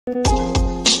Oh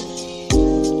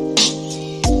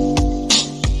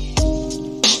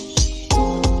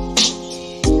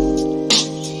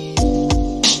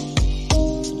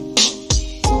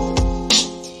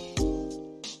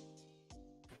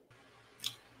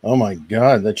my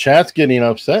God, the chat's getting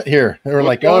upset here. They were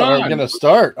like, "Oh, are we gonna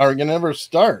start? Are we gonna never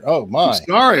start?" Oh my! I'm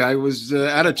sorry, I was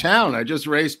out of town. I just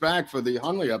raced back for the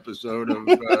Hunley episode of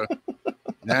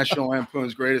National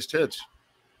Lampoon's Greatest Hits.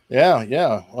 Yeah.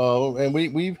 And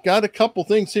we've got a couple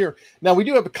things here. Now we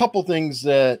do have a couple things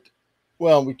that,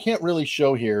 well, we can't really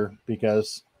show here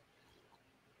because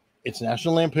it's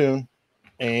National Lampoon,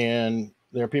 and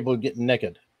there are people getting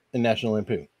naked in National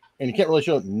Lampoon, and you can't really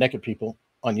show naked people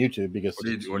on YouTube because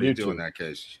what do you do in that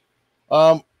case?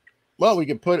 Well, we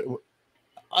could put.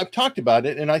 I've talked about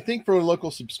it, and I think for local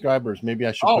subscribers, maybe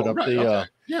I should put up why not?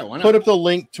 Put up the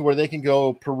link to where they can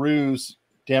go peruse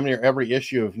damn near every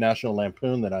issue of National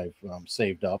Lampoon that I've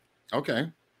saved up. Okay.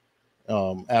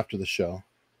 After the show,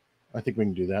 I think we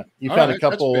can do that. You found a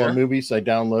couple of movies I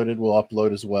downloaded. We'll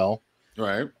upload as well.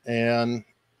 Right. And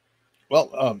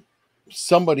well,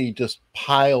 somebody just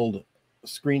piled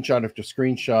screenshot after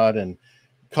screenshot and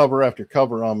cover after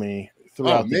cover on me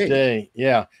throughout the day.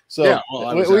 Yeah. So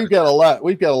we've got a lot.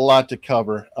 We've got a lot to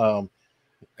cover. I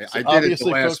did it the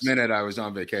last minute. I was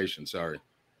on vacation. Sorry.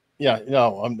 Yeah.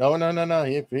 No.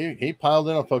 He piled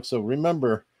in on folks. So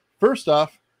remember, first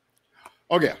off.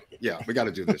 Okay. Yeah, we got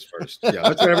to do this first. Yeah,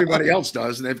 that's what everybody else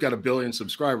does, and they've got 1 billion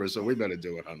subscribers, so we better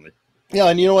do it, Hunley. Yeah,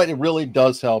 and you know what? It really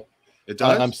does help. It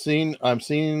does. I'm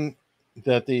seeing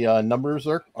that the numbers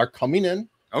are coming in.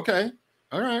 Okay.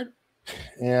 All right.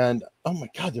 And oh my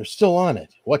God, they're still on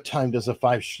it. What time does a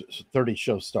 5:30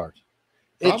 show start?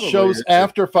 Probably it shows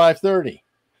after 5:30.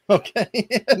 Okay,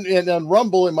 and on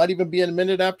Rumble, it might even be a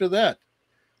minute after that.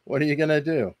 What are you gonna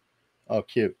do? Oh,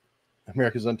 cute.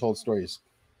 America's Untold Stories.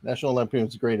 National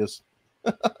Lampoon's Greatest.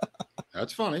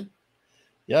 That's funny.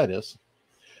 Yeah, it is.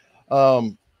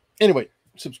 Anyway,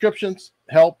 subscriptions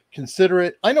help. Consider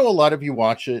it. I know a lot of you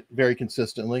watch it very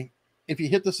consistently. If you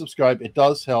hit the subscribe, it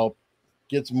does help.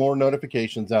 Gets more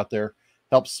notifications out there.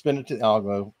 Helps spin it to the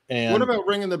algo. And what about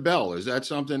ringing the bell? Is that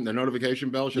something? The notification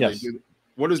bell? Should yes, they do?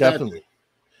 What does definitely. That do?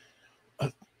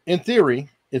 In theory,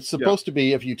 it's supposed to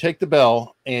be if you take the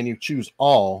bell and you choose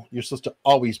all, you're supposed to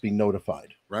always be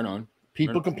notified. Right on.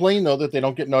 People complain though that they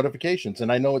don't get notifications,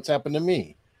 and I know it's happened to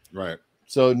me. Right.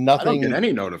 So nothing. I don't get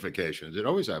any notifications. It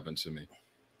always happens to me.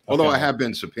 Although I have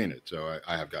been subpoenaed, so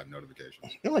I have gotten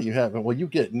notifications. No, you haven't. Well, you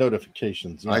get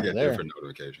notifications. I get different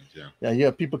notifications. Yeah. Yeah, you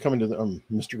have people coming to the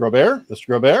Mr. Groubert. Mr.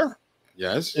 Groubert.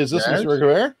 Yes. Is this Mr.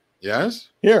 Groubert? Yes.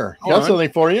 Here, got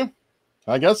something for you.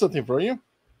 I got something for you.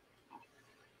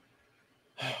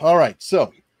 All right.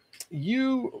 So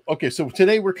So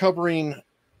today we're covering.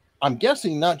 I'm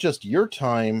guessing not just your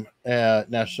time at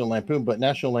National Lampoon, but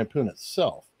National Lampoon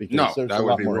itself. Because no, that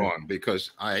would be wrong because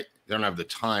I don't have the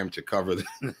time to cover the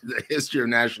history of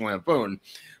National Lampoon.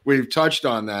 We've touched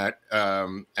on that,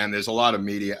 and there's a lot of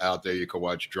media out there. You can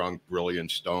watch Drunk,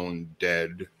 Brilliant, Stone,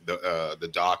 Dead, the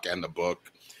doc and the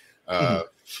book.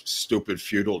 Stupid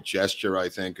Feudal Gesture, I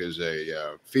think, is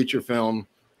a feature film.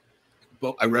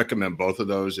 But I recommend both of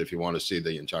those if you want to see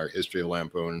the entire history of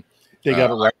Lampoon. They got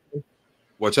it right.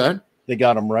 What's that? They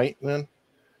got them right then?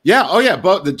 Yeah. Oh, yeah.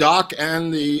 Both the doc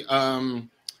and the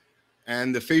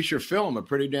feature film are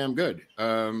pretty damn good.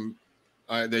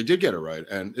 They did get it right,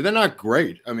 and they're not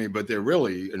great. I mean, but they're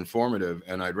really informative,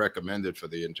 and I'd recommend it for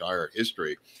the entire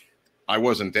history. I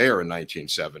wasn't there in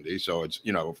 1970, so it's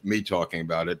me talking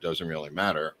about it doesn't really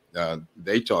matter.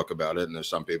 They talk about it, and there's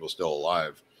some people still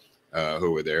alive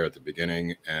who were there at the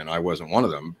beginning, and I wasn't one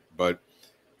of them, but.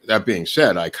 That being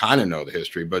said, I kind of know the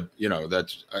history, but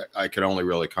I could only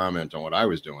really comment on what I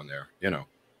was doing there.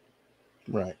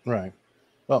 Right.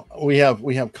 Well, we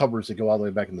have covers that go all the way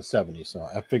back in the 70s, so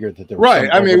I figured that there was right.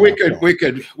 I mean, we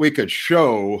could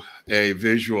show a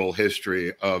visual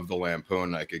history of the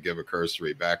Lampoon. I could give a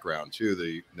cursory background to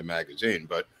the magazine,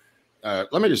 but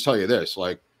let me just tell you this: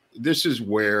 this is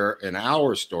where in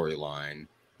our storyline,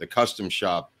 the custom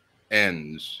shop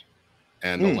ends.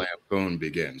 And the Lampoon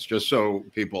begins, just so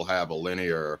people have a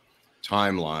linear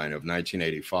timeline of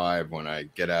 1985. When I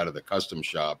get out of the custom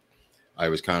shop, I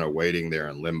was kind of waiting there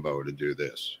in limbo to do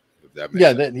this. If that makes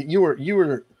sense.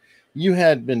 You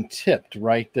had been tipped,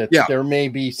 right? That there may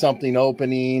be something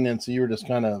opening, and so you were just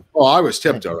kind of. Oh, I was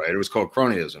tipped, all right. It was called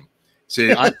cronyism.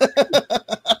 See, I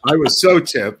was so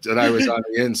tipped that I was on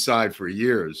the inside for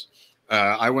years.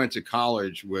 I went to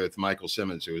college with Michael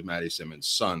Simmons, who was Matty Simmons'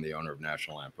 son, the owner of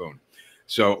National Lampoon.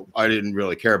 So I didn't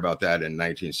really care about that in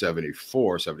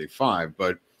 1974, 75.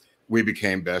 But we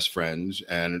became best friends,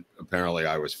 and apparently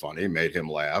I was funny, made him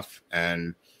laugh.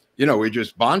 And, you know, we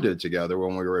just bonded together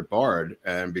when we were at Bard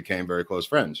and became very close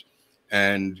friends.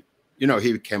 And, you know,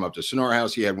 he came up to Sonora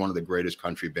House. He had one of the greatest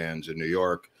country bands in New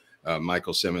York,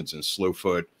 Michael Simmons and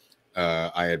Slewfoot.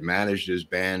 I had managed his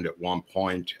band at one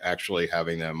point, actually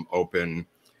having them open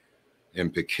in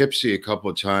Poughkeepsie a couple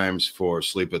of times for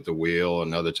Sleep at the Wheel,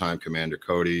 another time Commander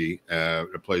Cody,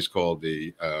 a place called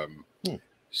the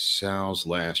Sal's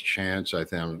Last Chance. I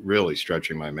think I'm really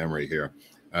stretching my memory here.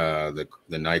 The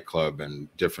nightclub and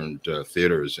different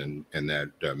theaters in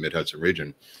that Mid-Hudson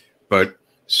region. But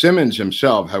Simmons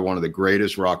himself had one of the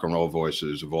greatest rock and roll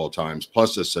voices of all times,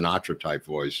 plus a Sinatra type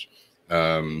voice.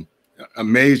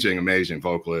 Amazing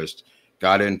vocalist.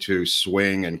 Got into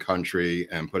swing and country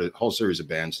and put a whole series of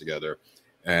bands together,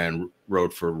 and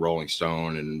wrote for Rolling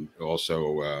Stone and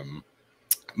also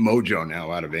Mojo,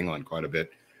 now out of England, quite a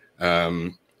bit.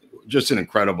 Just an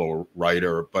incredible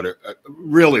writer, but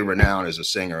really renowned as a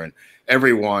singer. And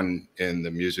everyone in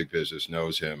the music business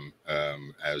knows him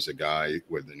as a guy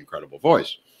with an incredible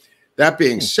voice. That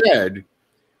being said,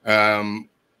 in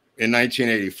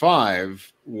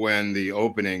 1985, when the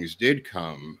openings did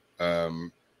come,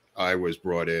 I was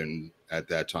brought in at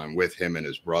that time with him and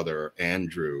his brother,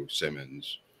 Andrew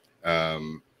Simmons.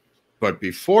 But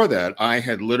before that, I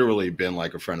had literally been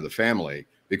like a friend of the family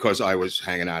because I was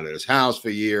hanging out at his house for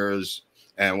years.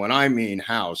 And when I mean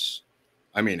house,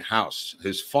 I mean house.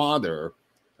 His father,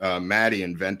 Matty,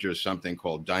 invented something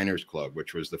called Diners Club,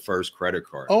 which was the first credit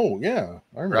card. Oh, yeah.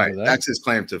 I remember that. That's his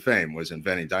claim to fame, was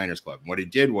inventing Diners Club. And what he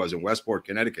did was in Westport,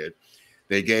 Connecticut,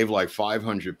 they gave like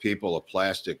 500 people a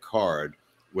plastic card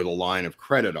with a line of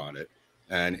credit on it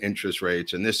and interest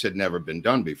rates. And this had never been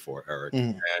done before, Eric.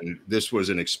 And this was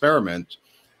an experiment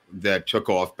that took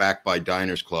off, backed by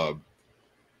Diners Club.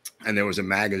 And there was a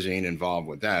magazine involved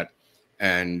with that.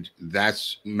 And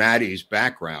that's Matty's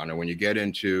background. And when you get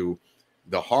into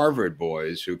the Harvard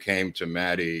boys who came to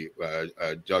Matty,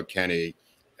 Doug Kenny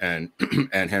and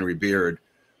and Henry Beard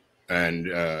and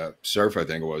Surf, I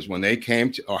think it was, when they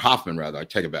came to, or Hoffman rather, I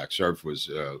take it back. Surf was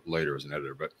later as an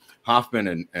editor, but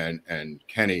Hoffman and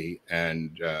Kenny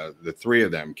and the three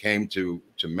of them came to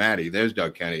Matty. There's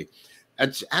Doug Kenny.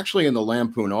 It's actually in the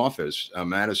Lampoon office,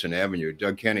 Madison Avenue.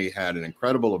 Doug Kenny had an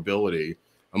incredible ability,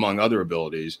 among other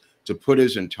abilities, to put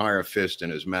his entire fist in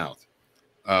his mouth.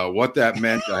 What that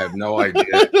meant, I have no idea.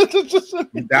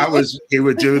 That was, he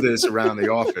would do this around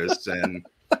the office and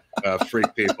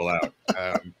freak people out.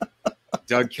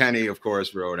 Doug Kenny, of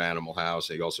course, wrote Animal House.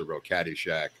 He also wrote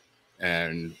Caddyshack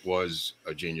and was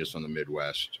a genius from the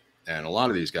Midwest. And a lot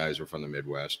of these guys were from the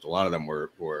Midwest. A lot of them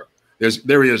were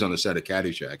there he is on the set of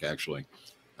Caddyshack, actually.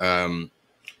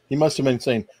 He must have been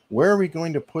saying, where are we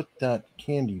going to put that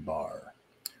candy bar?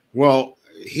 Well,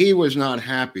 he was not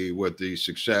happy with the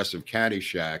success of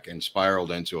Caddyshack and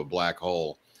spiraled into a black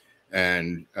hole.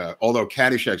 And although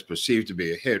Caddyshack's perceived to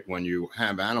be a hit, when you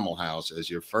have Animal House as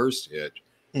your first hit,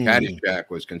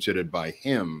 Caddyshack was considered by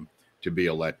him to be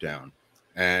a letdown.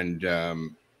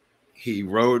 And he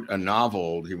wrote a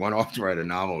novel. He went off to write a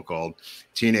novel called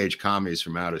Teenage Commies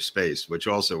from Outer Space, which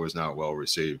also was not well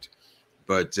received.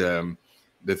 But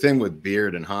the thing with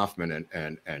Beard and Hoffman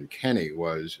and Kenny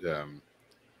was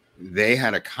they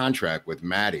had a contract with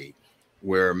Matty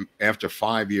where after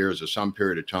 5 years or some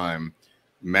period of time,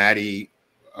 Matty,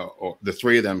 or the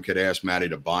three of them could ask Matty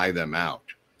to buy them out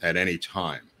at any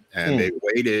time. And they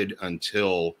waited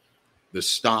until the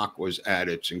stock was at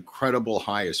its incredible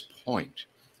highest point.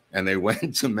 And they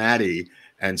went to Matty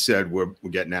and said, we're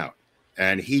getting out.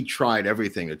 And he tried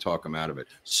everything to talk him out of it,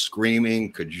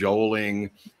 screaming, cajoling.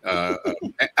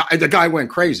 The guy went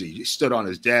crazy. He stood on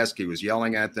his desk. He was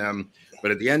yelling at them.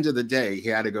 But at the end of the day, he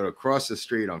had to go across the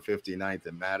street on 59th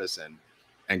and Madison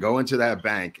and go into that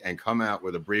bank and come out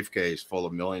with a briefcase full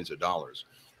of millions of dollars.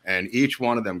 And each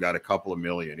one of them got a couple of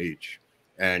million each.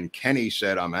 And Kenny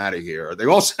said, I'm out of here. They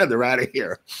all said they're out of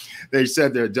here. They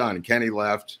said they're done. Kenny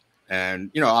left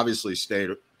and, you know, obviously stayed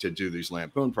to do these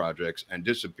Lampoon projects and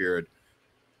disappeared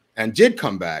and did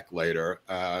come back later,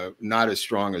 not as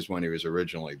strong as when he was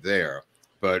originally there.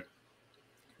 But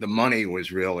the money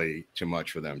was really too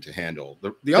much for them to handle.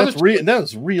 That was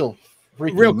real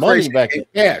freaking money crazy. Back in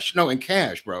cash. No, in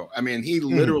cash, bro. I mean, he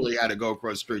literally had to go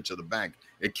across the street to the bank.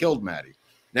 It killed Matty.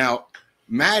 Now,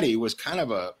 Matty was kind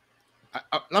of a,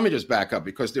 let me just back up,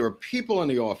 because there were people in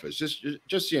the office, just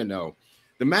so you know,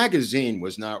 the magazine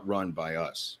was not run by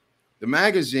us. The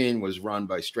magazine was run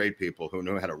by straight people who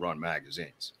knew how to run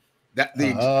magazines.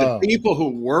 The people who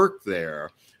worked there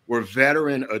were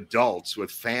veteran adults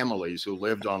with families who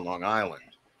lived on Long Island.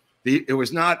 It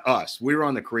was not us. We were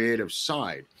on the creative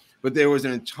side. but there was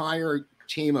an entire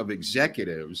team of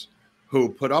executives who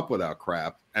put up with our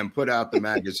crap and put out the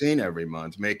magazine every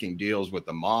month, making deals with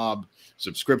the mob,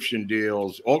 subscription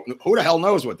deals. Oh, who the hell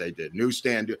knows what they did?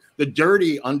 Newsstand, the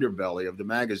dirty underbelly of the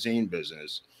magazine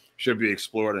business should be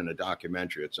explored in a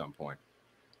documentary at some point.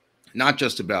 Not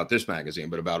just about this magazine,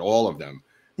 but about all of them.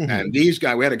 Mm-hmm. And these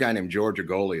guys, we had a guy named George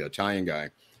Agoli, Italian guy,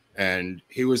 and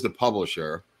he was the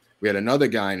publisher. We had another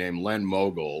guy named Len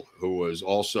Mogul, who was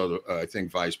also, I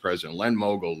think, vice president. Len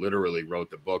Mogul literally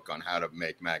wrote the book on how to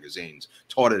make magazines,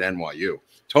 taught at NYU.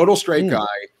 Total straight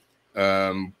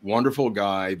guy, wonderful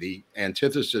guy, the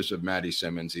antithesis of Matty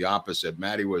Simmons, the opposite.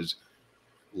 Matty was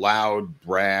loud,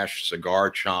 brash,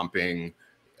 cigar chomping,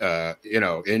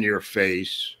 in your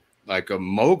face, like a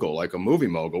mogul, like a movie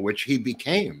mogul, which he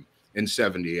became in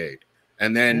 '78.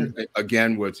 And then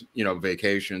again with,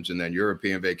 Vacations and then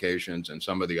European Vacations and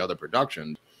some of the other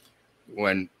productions.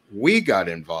 When we got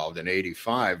involved in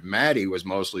 '85, Matty was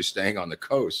mostly staying on the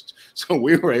coast. So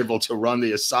we were able to run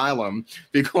the asylum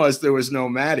because there was no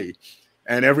Matty.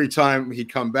 And every time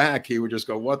he'd come back, he would just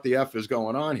go, what the F is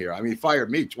going on here? I mean, he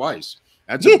fired me twice.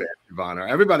 That's a badge of honor.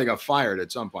 Everybody got fired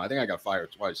at some point. I think I got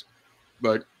fired twice.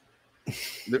 But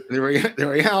the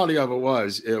reality of it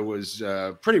was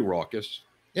pretty raucous.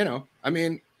 I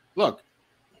mean, look,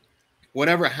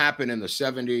 whatever happened in the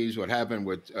 '70s, what happened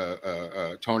with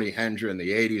Tony Hendra in the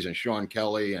 '80s and Sean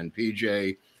Kelly and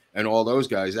PJ and all those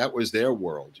guys, that was their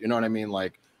world. You know what I mean?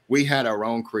 Like, we had our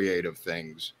own creative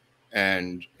things.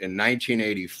 And in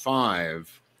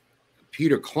 1985,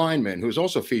 Peter Kleinman, who was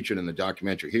also featured in the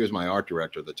documentary, he was my art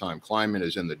director at the time. Kleinman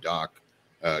is in the doc,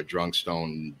 Drunk,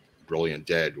 Stone, Brilliant,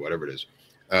 Dead, whatever it is.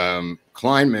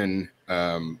 Kleinman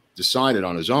decided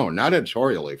on his own, not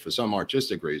editorially, for some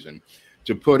artistic reason,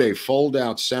 to put a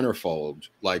fold-out centerfold,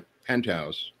 like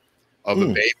Penthouse, of a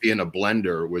baby in a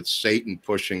blender with Satan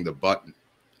pushing the button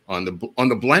on the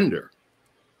blender.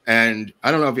 And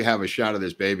I don't know if you have a shot of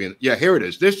this baby. Yeah, here it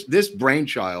is. This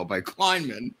brainchild by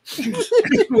Kleinman,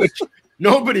 which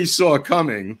nobody saw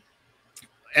coming,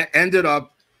 ended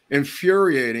up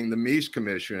infuriating the Mies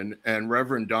Commission and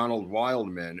Reverend Donald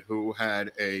Wildman, who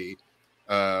had a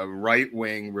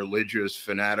right-wing religious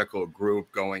fanatical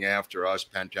group going after us,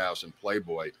 Penthouse and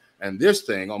Playboy. And this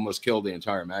thing almost killed the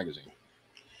entire magazine.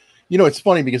 It's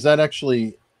funny because that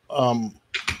actually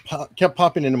kept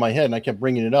popping into my head, and I kept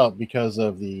bringing it up because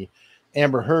of the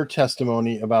Amber Heard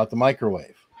testimony about the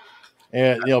microwave.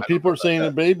 And, people are saying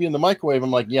a baby in the microwave.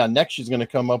 I'm like, yeah, next she's going to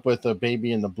come up with a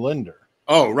baby in the blender.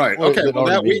 Oh, right. Okay.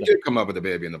 Well, we did come up with a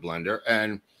baby in the blender.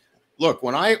 And look,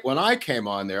 when I came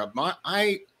on there,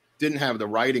 I didn't have the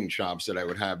writing chops that I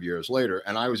would have years later.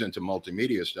 And I was into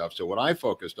multimedia stuff. So what I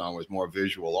focused on was more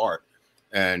visual art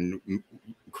and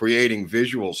creating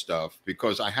visual stuff,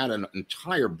 because I had an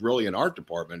entire brilliant art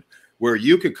department where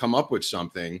you could come up with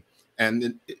something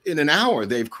and in an hour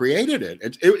they've created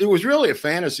it. It was really a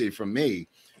fantasy for me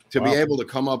to be able to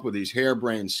come up with these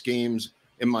harebrained schemes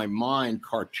in my mind,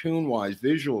 cartoon wise,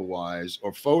 visual wise,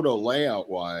 or photo layout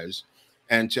wise,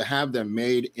 and to have them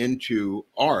made into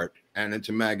art and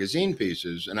into magazine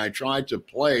pieces. And I tried to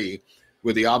play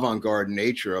with the avant-garde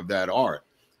nature of that art.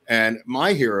 And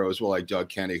my heroes were like Doug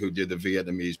Kenny, who did the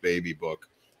Vietnamese baby book,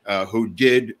 who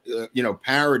did,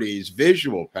 parodies,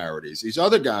 visual parodies. These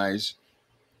other guys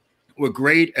were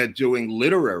great at doing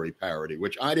literary parody,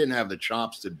 which I didn't have the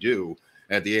chops to do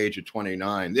at the age of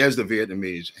 29. There's the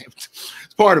Vietnamese.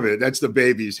 It's part of it. That's the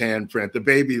baby's handprint. The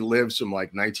baby lives from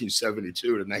like 1972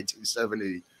 to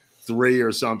 1973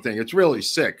 or something. It's really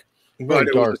sick. Very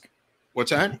dark.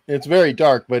 What's that? It's very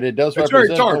dark, but it does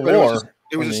represent the war.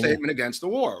 It was a statement against the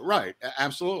war. Right.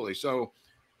 Absolutely. So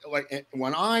like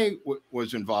when I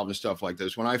was involved in stuff like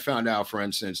this, when I found out, for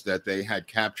instance, that they had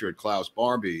captured Klaus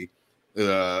Barbie,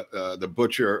 the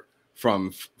butcher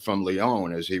from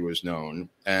Leon, as he was known,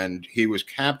 and he was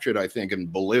captured, I think, in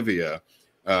Bolivia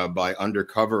by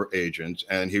undercover agents,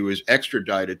 and he was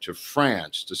extradited to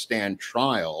France to stand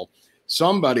trial.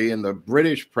 Somebody in the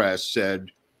British press said,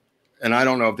 and I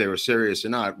don't know if they were serious or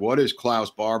not, what is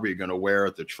Klaus Barbie going to wear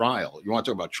at the trial? You want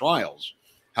to talk about trials?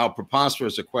 How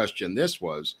preposterous a question this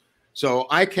was. So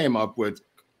I came up with,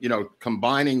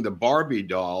 combining the Barbie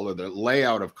doll, or the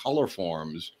layout of color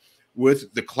forms,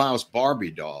 with the Klaus Barbie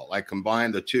doll. I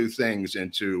combined the two things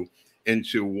into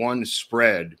one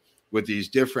spread with these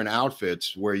different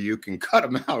outfits where you can cut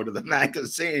them out of the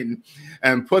magazine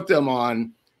and put them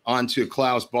onto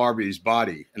Klaus Barbie's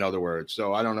body, in other words.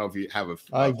 So I don't know if you have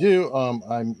I do.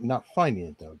 I'm not finding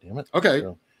it though, damn it. Okay.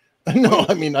 So, no,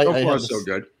 I mean, so far so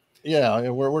good. Yeah,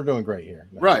 we're doing great here.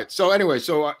 No. Right. So anyway,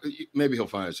 maybe he'll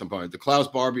find it at some point. The Klaus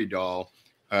Barbie doll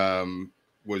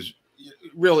was,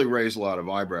 really raised a lot of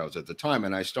eyebrows at the time.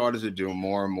 And I started to do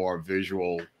more and more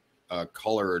visual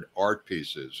colored art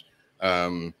pieces.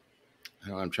 I'm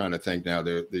trying to think now.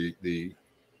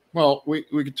 Well, we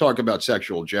could talk about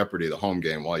Sexual Jeopardy, the home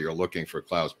game, while you're looking for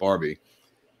Klaus Barbie.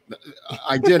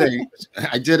 I did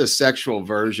a sexual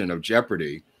version of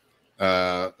Jeopardy,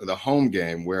 the home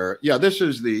game, where this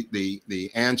is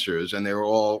the answers, and they were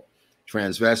all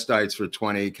transvestites for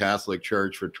 20, Catholic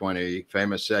Church for 20,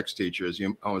 famous sex teachers,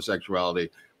 homosexuality,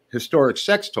 historic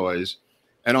sex toys,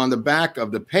 and on the back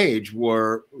of the page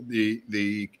were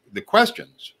the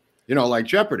questions, like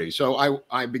Jeopardy. So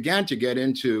I began to get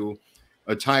into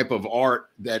a type of art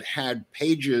that had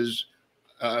pages.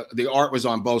 The art was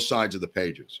on both sides of the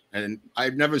pages, and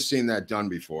I've never seen that done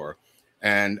before.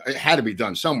 And it had to be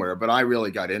done somewhere, but I really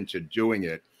got into doing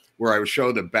it where I would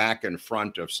show the back and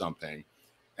front of something.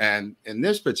 And in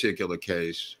this particular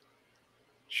case,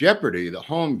 Jeopardy, the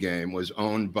home game, was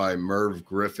owned by Merv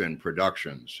Griffin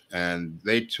Productions, and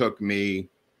they took me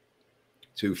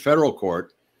to federal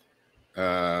court,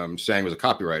 saying it was a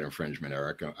copyright infringement,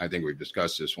 Eric. I think we've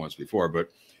discussed this once before, but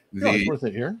it's worth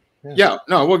it here.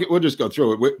 No, we'll just go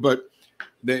through it. But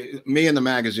me and the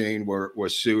magazine were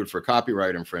sued for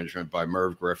copyright infringement by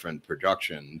Merv Griffin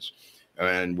Productions,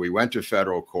 and we went to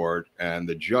federal court, and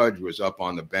the judge was up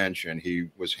on the bench, and he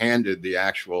was handed the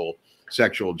actual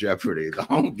Sexual Jeopardy, the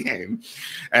home game,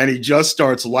 and he just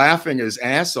starts laughing his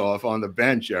ass off on the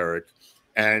bench, Eric.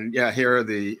 And here are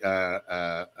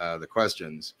the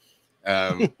questions.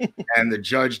 And the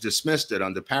judge dismissed it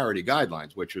under parody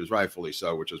guidelines, which was rightfully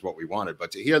so, which is what we wanted.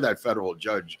 But to hear that federal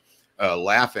judge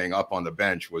laughing up on the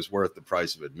bench was worth the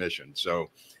price of admission. So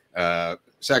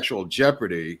Sexual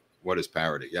Jeopardy, what is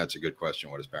parody? Yeah, it's a good question.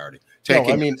 What is parody?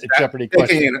 Jeopardy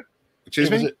question.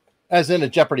 Excuse me? As in a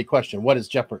Jeopardy question. What is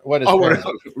Jeopardy? What is parody?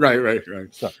 Right.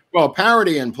 So. Well,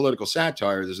 parody and political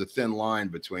satire, there's a thin line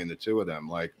between the two of them.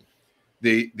 Like,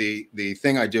 the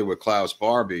thing I did with Klaus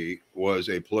Barbie was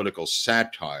a political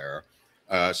satire.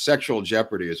 Sexual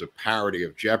Jeopardy is a parody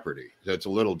of Jeopardy. So it's a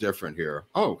little different here.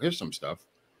 Oh, here's some stuff.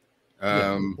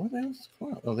 What else?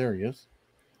 Oh, there he is.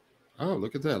 Oh,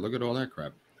 look at that. Look at all that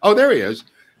crap. Oh, there he is.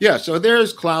 Yeah, so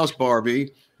there's Klaus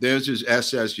Barbie. There's his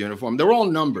SS uniform. They're all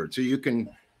numbered, so you can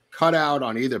cut out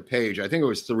on either page. I think it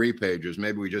was 3 pages.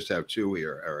 Maybe we just have 2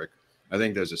 here, Eric. I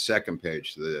think there's a second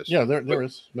page to this. Yeah, there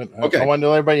is. But okay. I want to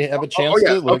let everybody have a chance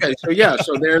to look. Okay,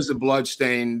 so there's the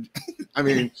bloodstained. I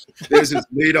mean, there's his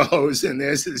Litos, and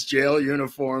there's his jail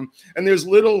uniform, and there's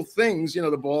little things,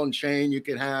 the ball and chain you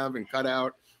could have and cut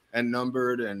out and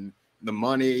numbered, and the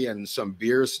money and some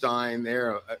beer stein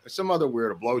there, some other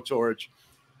weird, a blowtorch,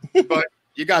 but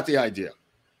you got the idea.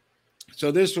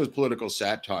 So this was political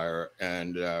satire,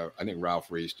 and I think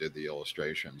Ralph Reese did the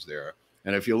illustrations there.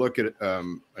 And if you look at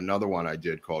another one I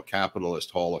did called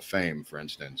Capitalist Hall of Fame, for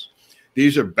instance,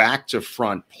 these are back to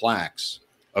front plaques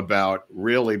about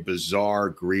really bizarre,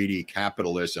 greedy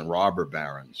capitalists and robber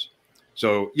barons.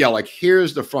 So like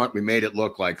here's the front. We made it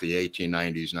look like the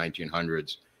 1890s,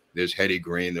 1900s. There's Hetty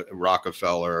Green,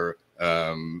 Rockefeller.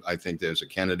 I think there's a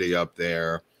Kennedy up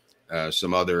there.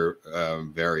 Some other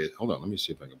various. Hold on, let me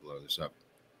see if I can blow this up.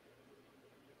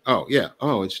 Oh yeah.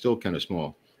 Oh, it's still kind of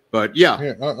small. But yeah,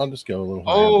 here, I'll just go a little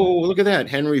higher. Oh, look at that.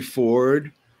 Henry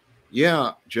Ford.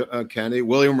 Yeah. Kennedy.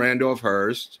 William Randolph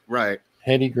Hearst. Right.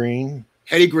 Hetty Green.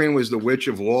 Hetty Green was the witch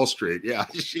of Wall Street. Yeah.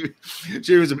 She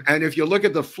was. And if you look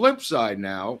at the flip side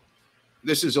now,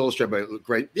 this is illustrated by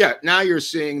great. Yeah. Now you're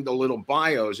seeing the little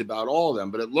bios about all of them,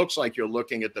 but it looks like you're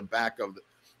looking at the back of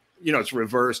it's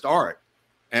reversed art.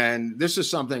 And this is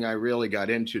something I really got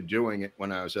into doing it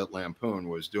when I was at Lampoon,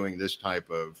 was doing this type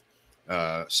of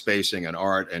spacing and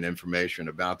art and information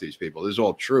about these people. This is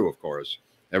all true, of course,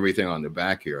 everything on the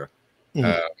back here.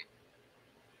 Mm-hmm.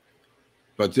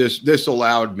 But this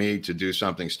allowed me to do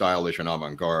something stylish and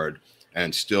avant-garde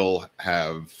and still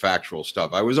have factual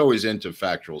stuff. I was always into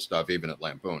factual stuff, even at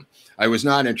Lampoon. I was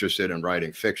not interested in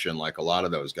writing fiction like a lot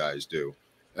of those guys do,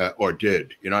 or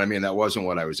did. You know what I mean? That wasn't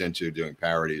what I was into, doing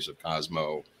parodies of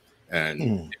Cosmo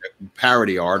and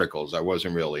parody articles. I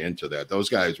wasn't really into that. Those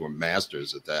guys were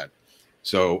masters at that.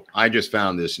 So I just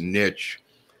found this niche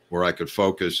where I could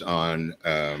focus on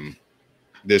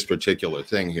this particular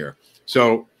thing here.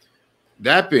 So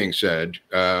that being said,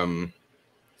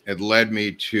 it led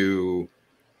me to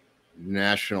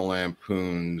National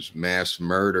Lampoon's Mass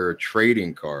Murder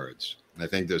trading cards. I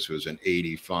think this was in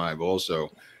 '85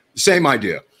 also. Same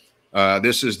idea.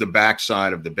 This is the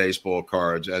backside of the baseball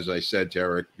cards. As I said to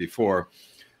Eric before,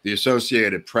 the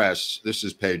Associated Press, this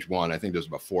is page 1. I think there's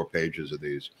about 4 pages of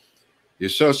these. The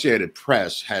Associated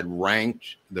Press had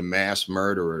ranked the mass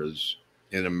murderers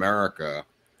in America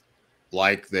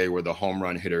like they were the home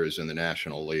run hitters in the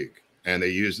National League. And they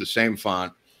used the same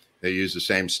font, they used the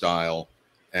same style,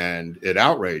 and it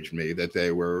outraged me that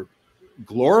they were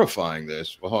glorifying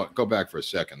this. Well, hold on, go back for a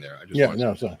second there. I just want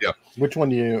to, so yeah. Which one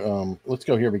do you let's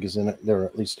go here because then they're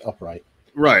at least upright.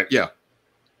 Right, yeah.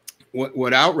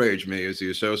 What outraged me is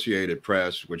the Associated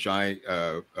Press, which I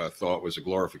thought was a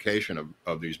glorification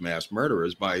of these mass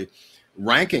murderers by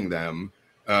ranking them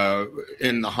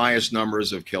in the highest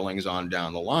numbers of killings on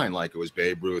down the line, like it was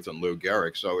Babe Ruth and Lou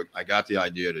Gehrig. So I got the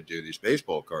idea to do these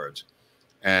baseball cards,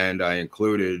 and I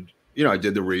included, I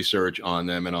did the research on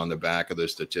them and on the back of the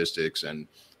statistics, and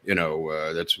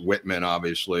that's Whitman,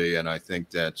 obviously, and I think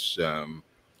that's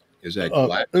is that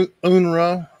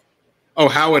Unruh. Oh,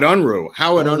 Howard Unruh.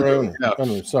 Howard Unruh. Yeah.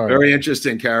 Unruh, sorry. Very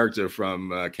interesting character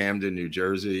from Camden, New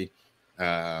Jersey.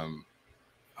 Harvey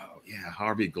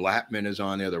Glattman is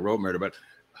on there, the road murder. But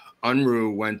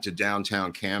Unruh went to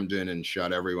downtown Camden and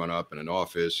shot everyone up in an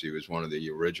office. He was one of the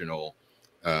original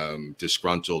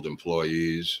disgruntled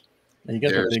employees. And you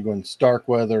got the big one,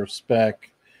 Starkweather,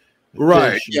 Speck.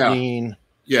 Right, Fish, Gein.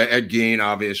 Yeah, Ed Gein,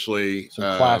 obviously.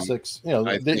 Some classics.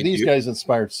 These guys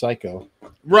inspired Psycho.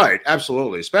 Right,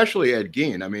 absolutely. Especially Ed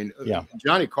Gein. I mean,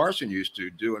 Johnny Carson used to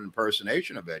do an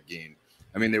impersonation of Ed Gein.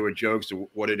 I mean, there were jokes to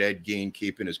what did Ed Gein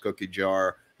keep in his cookie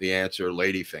jar? The answer,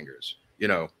 ladyfingers.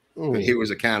 He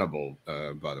was a cannibal,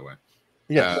 by the way.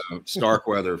 Yeah.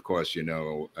 Starkweather, of course,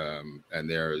 and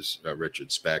there's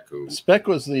Richard Speck. Speck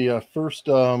was the first,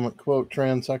 quote,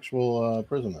 transsexual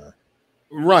prisoner.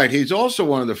 Right. He's also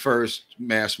one of the first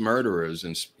mass murderers,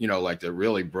 and that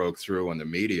really broke through in the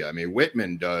media. I mean,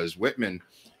 Whitman,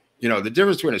 the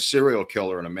difference between a serial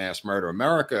killer and a mass murderer.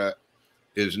 America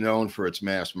is known for its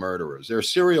mass murderers. There are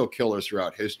serial killers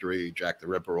throughout history, Jack the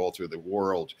Ripper, all through the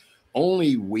world.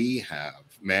 Only we have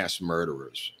mass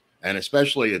murderers, and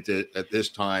especially at this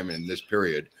time in this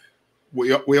period,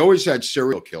 we always had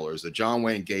serial killers. The John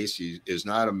Wayne Gacy is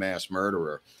not a mass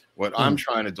murderer. What I'm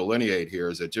trying to delineate here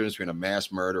is the difference between a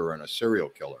mass murderer and a serial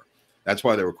killer. That's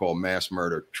why they were called mass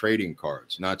murder trading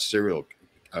cards, not serial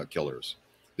killers.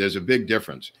 There's a big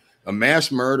difference. A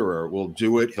mass murderer will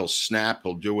do it. He'll snap.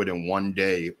 He'll do it in one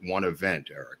day, one event,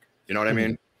 Eric. You know what I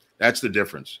mean? That's the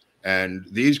difference. And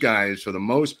these guys, for the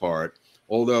most part,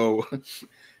 although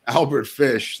Albert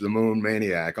Fish, the moon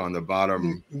maniac on the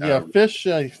bottom. Fish,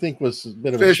 I think, was a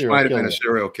bit of a serial killer. Fish might have been a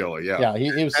serial killer, yeah. Yeah,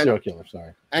 he was a serial killer,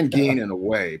 sorry. And Gein in a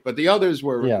way. But the others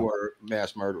were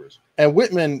mass murderers. And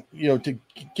Whitman, to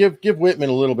give Whitman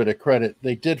a little bit of credit,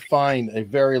 they did find a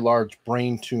very large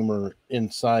brain tumor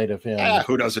inside of him.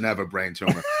 Who doesn't have a brain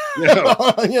tumor?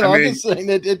 I'm just saying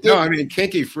it did. No, I mean,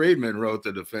 Kinky Friedman wrote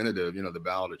the definitive, the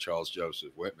Ballad of Charles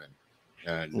Joseph Whitman.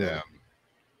 And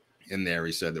in there,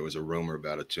 he said there was a rumor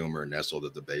about a tumor nestled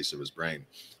at the base of his brain.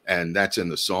 And that's in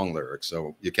the song lyrics.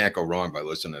 So you can't go wrong by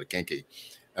listening to Kinky,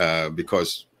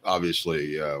 because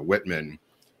obviously Whitman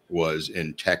was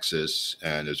in Texas,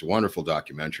 and there's a wonderful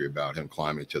documentary about him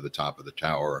climbing to the top of the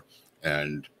tower.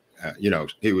 And,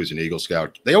 he was an Eagle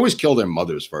Scout. They always kill their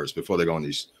mothers first before they go on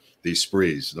these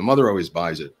sprees. The mother always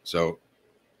buys it. So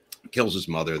kills his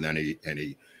mother, and then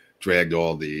he dragged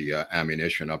all the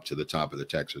ammunition up to the top of the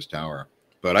Texas tower.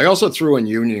 But I also threw in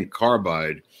Union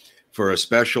Carbide for a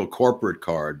special corporate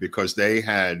card because they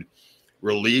had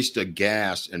released a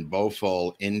gas in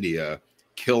Bhopal, India,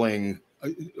 killing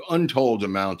untold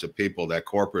amount of people, that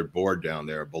corporate board down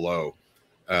there below.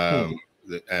 And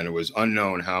it was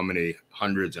unknown how many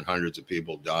hundreds and hundreds of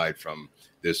people died from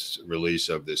this release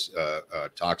of this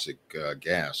toxic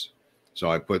gas. So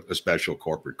I put a special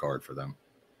corporate card for them.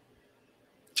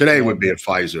 Today would be a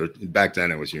Pfizer. Back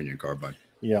then it was Union Carbide.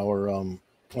 Yeah, or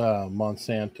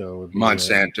Monsanto. Would be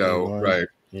Monsanto, right.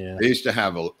 Yeah. They used to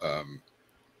have a...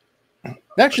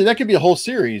 Actually, that could be a whole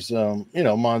series.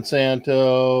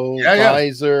 Monsanto,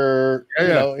 Pfizer,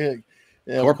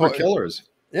 corporate killers.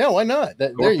 Yeah, why not?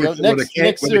 There you go.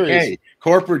 Next series.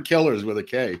 Corporate killers with a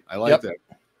K. I like that.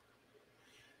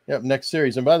 Yep, next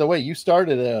series. And by the way, you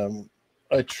started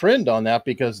a trend on that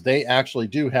because they actually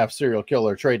do have serial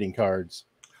killer trading cards.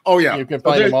 Oh, yeah. You can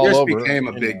find them all over. This became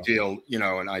a big deal,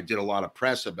 and I did a lot of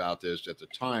press about this at the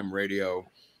time, radio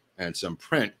and some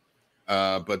print.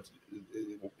 But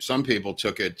some people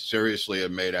took it seriously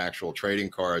and made actual trading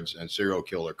cards and serial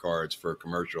killer cards for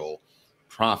commercial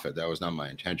profit. That was not my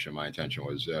intention. My intention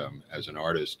was, as an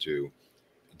artist, to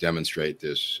demonstrate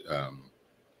this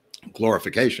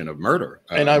glorification of murder.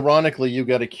 And ironically, you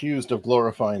got accused of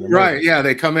glorifying the murder. Right. Yeah.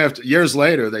 They come after years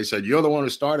later. They said, you're the one who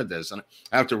started this. And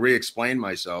I have to re-explain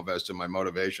myself as to my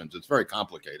motivations. It's very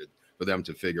complicated for them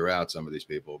to figure out, some of these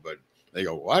people. But they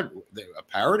go, what? A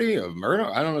parody of murder?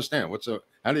 I don't understand. What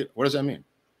does that mean?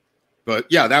 But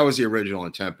yeah, that was the original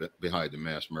intent behind the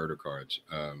mass murder cards.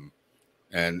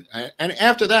 And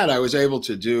after that, I was able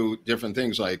to do different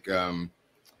things. Like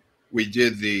we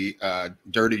did the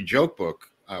Dirty Joke Book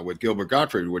with Gilbert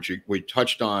Gottfried, which we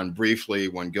touched on briefly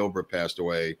when Gilbert passed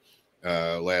away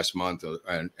last month.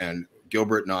 And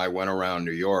Gilbert and I went around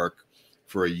New York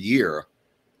for a year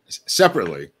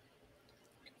separately,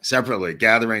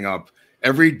 gathering up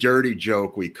every dirty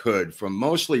joke we could from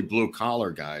mostly blue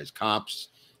collar guys, cops,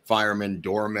 firemen,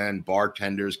 doormen,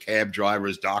 bartenders, cab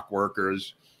drivers, dock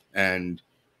workers, and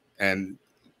then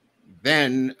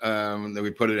we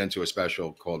put it into a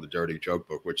special called the Dirty Joke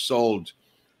Book, which sold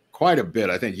quite a bit.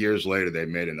 I think years later they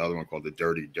made another one called the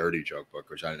Dirty Joke Book,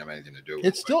 which I didn't have anything to do with.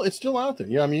 It's still out there.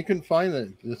 Yeah, I mean you can find it.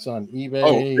 It's on eBay.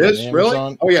 Oh, this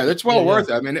really? Oh yeah, that's well worth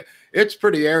it. I mean, it's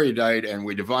pretty erudite, and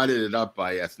we divided it up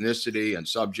by ethnicity and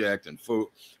subject and food.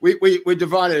 We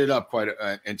divided it up quite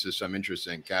into some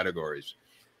interesting categories.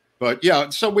 But yeah,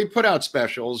 so we put out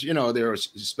specials. You know, there are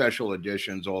special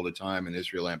editions all the time in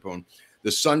Israel Lampoon.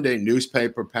 The Sunday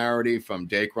newspaper parody from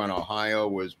Dacron, Ohio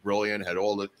was brilliant, had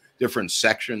all the different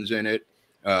sections in it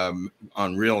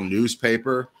on real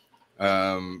newspaper.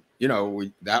 You know,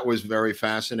 that was very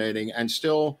fascinating. And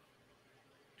still,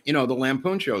 you know, the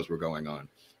Lampoon shows were going on.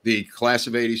 The Class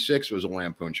of '86 was a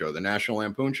Lampoon show. The National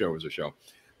Lampoon show was a show.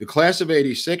 The Class of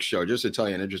 '86 show, just to tell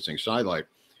you an interesting sidelight,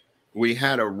 we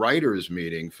had a writers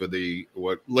meeting for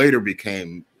what later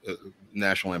became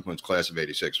National Lampoon's Class of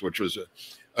 '86, which was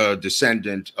a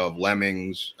descendant of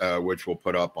Lemmings, which we'll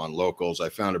put up on Locals. I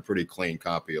found a pretty clean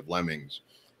copy of Lemmings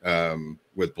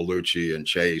with Bellucci and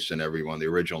Chase and everyone, the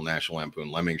original National Lampoon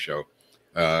Lemming show.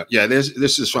 Yeah,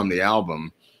 this is from the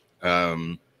album.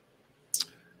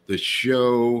 The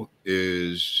show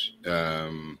is,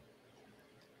 you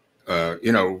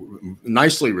know,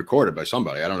 nicely recorded by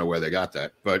somebody. I don't know where they got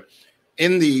that, but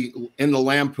in the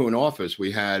Lampoon office, we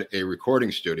had a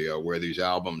recording studio where these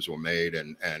albums were made,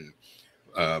 and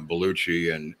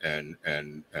Bellucci and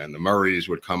the Murrays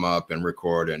would come up and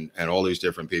record, and all these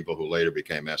different people who later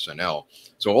became SNL.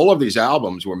 So all of these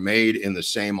albums were made in the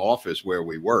same office where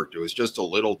we worked. It was just a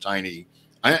little tiny,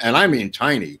 and I mean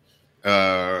tiny,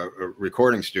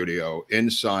 recording studio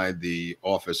inside the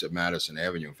office at Madison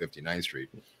Avenue and 59th Street.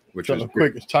 Which was a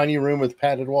quick, tiny room with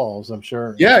padded walls, I'm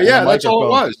sure. Yeah, that's all it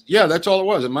was. Yeah, that's all it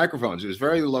was. And microphones. It was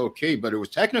very low key, but it was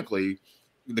technically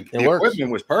the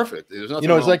equipment was perfect. There was nothing. You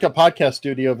know, it's like a podcast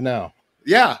studio of now.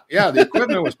 Yeah, the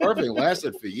equipment was perfect. It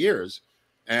lasted for years,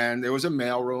 and there was a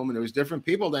mail room, and there was different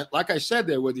people that, like I said,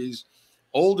 there were these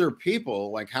older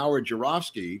people like Howard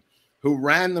Jarofsky who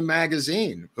ran the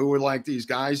magazine, who were like these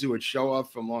guys who would show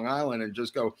up from Long Island and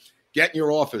just go, "Get in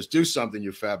your office, do something,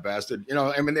 you fat bastard." You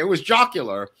know, I mean, it was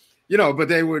jocular, you know, but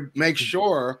they would make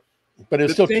sure. But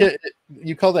it's still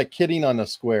you call that kidding on the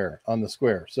square.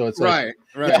 So it's like,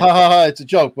 right. Yeah, it's a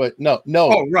joke, but no.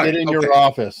 Oh, right. Get in your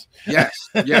office. Yes.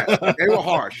 They were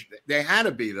harsh. They had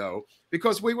to be, though,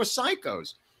 because we were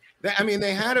psychos.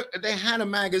 They had a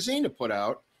magazine to put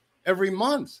out every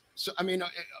month. So I mean,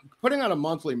 putting out a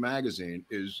monthly magazine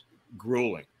is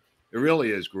grueling. It really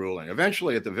is grueling.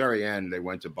 Eventually, at the very end, they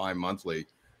went to bi-monthly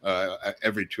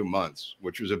every 2 months,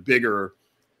 which was a bigger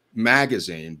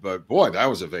magazine. But boy, that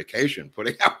was a vacation,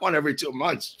 putting out one every 2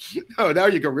 months. Now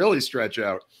you can really stretch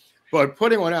out. But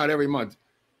putting one out every month,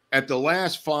 at the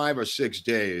last 5 or 6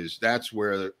 days, that's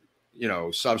where, you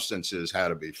know, substances had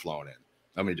to be flown in.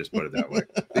 Let me just put it that way,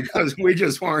 because we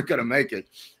just weren't going to make it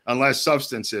unless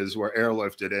substances were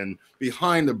airlifted in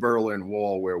behind the Berlin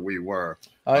Wall where we were.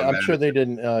 I'm sure they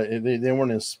didn't. They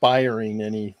weren't inspiring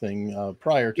anything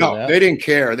prior to that. No, they didn't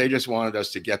care. They just wanted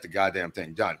us to get the goddamn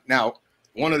thing done. Now,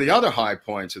 one of the other high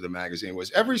points of the magazine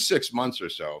was every 6 months or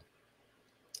so.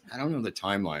 I don't know the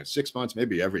timeline. 6 months,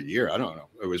 maybe every year. I don't know.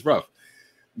 It was rough.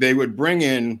 They would bring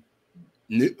in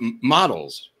new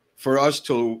models for us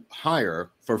to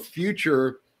hire for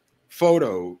future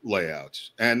photo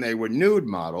layouts. And they were nude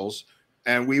models,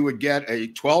 and we would get a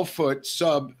 12-foot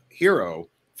sub hero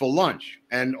for lunch.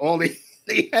 And all the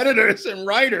editors and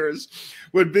writers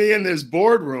would be in this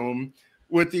boardroom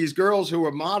with these girls who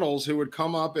were models who would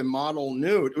come up and model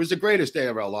nude. It was the greatest day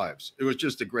of our lives. It was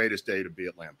just the greatest day to be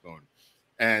at Lampoon.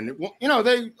 And, you know,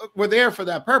 they were there for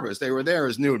that purpose. They were there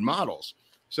as nude models.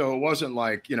 So it wasn't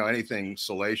like, you know, anything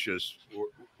salacious.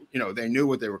 You know, they knew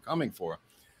what they were coming for.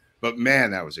 But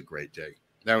man, that was a great day.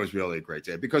 That was really a great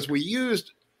day because we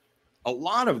used a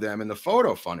lot of them in the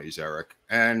photo funnies, Eric.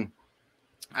 And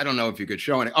I don't know if you could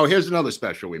show any. Oh, here's another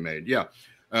special we made. Yeah.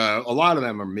 A lot of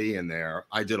them are me in there.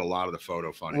 I did a lot of the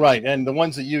photo funnies. Right. And the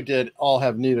ones that you did all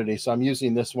have nudity. So I'm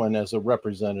using this one as a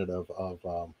representative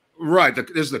of. Right. This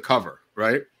is the cover,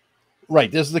 right?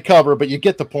 Right. This is the cover, but you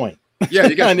get the point. Yeah,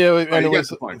 you get, knew, and and you it get was,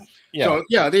 the point. yeah. So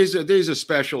yeah, these are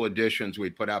special editions we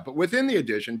put out. But within the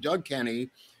edition, Doug Kenny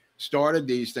started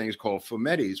these things called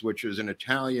fumettis, which is an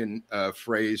Italian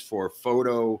phrase for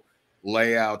photo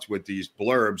layouts with these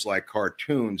blurbs like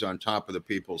cartoons on top of the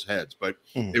people's heads. But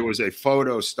it was a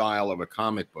photo style of a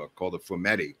comic book called a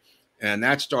fumetti. And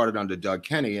that started under Doug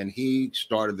Kenny. And he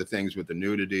started the things with the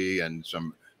nudity and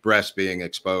some breasts being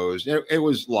exposed. It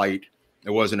was light. It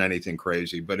wasn't anything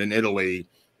crazy. But in Italy,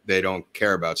 they don't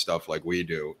care about stuff like we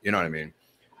do. You know what I mean?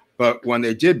 But when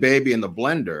they did Baby in the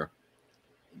Blender,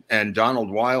 and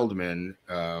Donald Wildman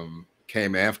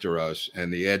came after us,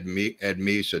 and the Ed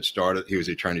Meese had started. He was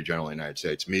the Attorney General of the United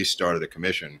States. Meese started the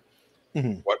commission.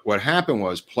 What happened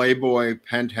was Playboy,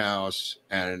 Penthouse,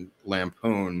 and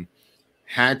Lampoon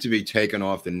had to be taken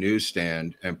off the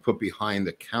newsstand and put behind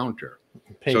the counter.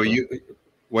 Paper. So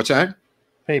what's that?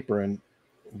 Paper. And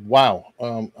wow,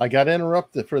 I got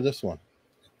interrupted for this one.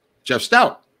 Jeff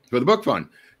Stout for the book fund.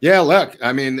 Yeah, look,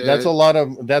 I mean, that's a lot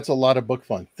of book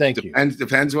fun. Thank you. And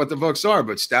depends what the books are,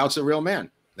 but Stout's a real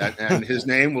man. And his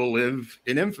name will live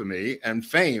in infamy and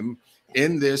fame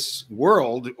in this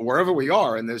world, wherever we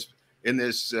are in this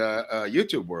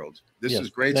YouTube world. This is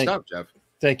great stuff, Jeff.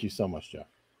 Thank you so much, Jeff.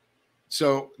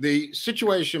 So the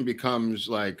situation becomes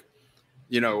like,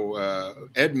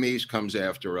 Ed Meese comes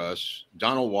after us,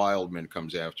 Donald Wildman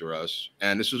comes after us,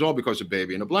 and this is all because of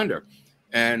Baby in a Blender.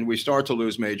 And we start to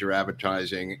lose major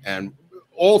advertising, and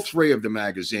all three of the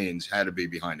magazines had to be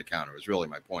behind the counter, is really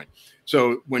my point.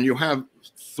 So when you have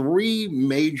three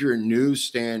major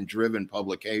newsstand-driven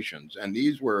publications, and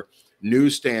these were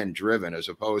newsstand-driven as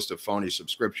opposed to phony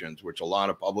subscriptions, which a lot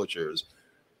of publishers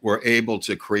were able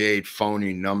to create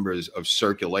phony numbers of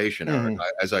circulation, Eric,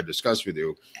 as I discussed with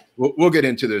you. We'll get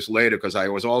into this later, because I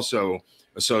was also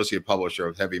associate publisher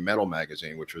of Heavy Metal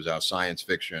magazine, which was our science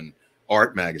fiction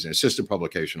art magazine. Sister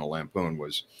publication of Lampoon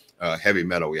was Heavy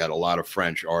Metal. We had a lot of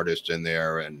French artists in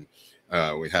there, and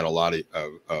we had a lot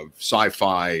of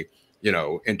sci-fi,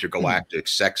 intergalactic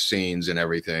sex scenes and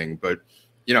everything. But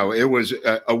it was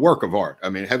a work of art. I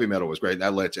mean, Heavy Metal was great.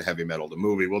 That led to Heavy Metal, the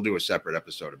movie. We'll do a separate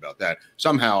episode about that.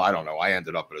 Somehow, I don't know, I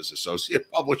ended up as associate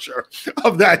publisher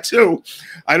of that too.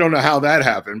 I don't know how that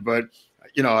happened, but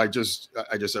I just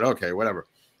said, okay, whatever.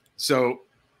 So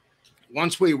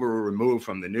once we were removed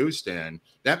from the newsstand,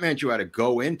 that meant you had to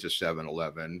go into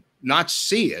 7-Eleven, not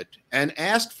see it, and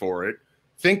ask for it,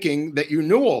 thinking that you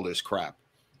knew all this crap.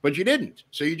 But you didn't.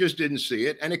 So you just didn't see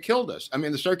it, and it killed us. I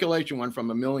mean, the circulation went from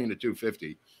 1 million to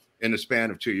 250 in the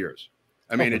span of 2 years.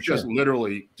 I mean, it just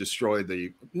literally destroyed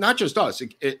not just us.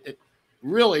 It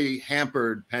really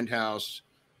hampered Penthouse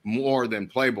more than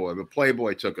Playboy, but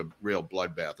Playboy took a real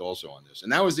bloodbath also on this.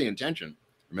 And that was the intention.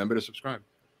 Remember to subscribe.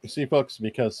 You see, folks,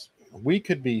 because we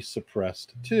could be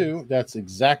suppressed too. That's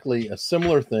exactly a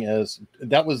similar thing as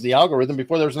that was the algorithm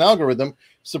before there was an algorithm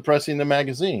suppressing the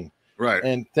magazine. Right.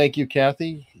 And thank you,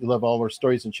 Kathy. You love all of our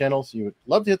stories and channels. You would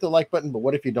love to hit the like button, but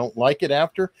what if you don't like it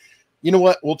after? You know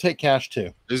what? We'll take cash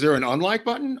too. Is there an unlike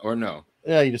button or no?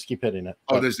 Yeah, you just keep hitting it.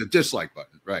 Oh, there's the dislike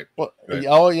button. Right. Well, right.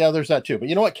 Oh yeah, there's that too. But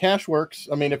you know what? Cash works.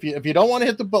 I mean, if you don't want to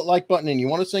hit the like button and you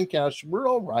want to send cash, we're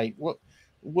all right.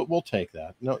 We'll take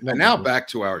that. No. And now back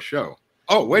to our show.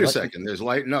 Oh, wait a second. There's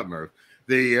lighten up, Merv.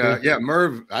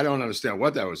 Merv, I don't understand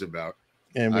what that was about.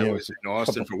 And I was in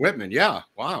Austin for Whitman. Yeah.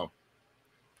 Wow.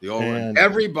 The old one.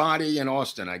 Everybody in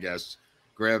Austin, I guess,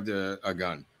 grabbed a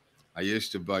gun. I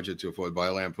used to budget to afford buy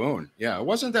Lampoon. Yeah, it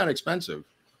wasn't that expensive.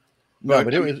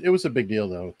 But it was a big deal,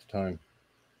 though, at the time.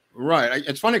 Right.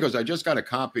 It's funny because I just got a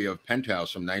copy of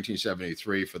Penthouse from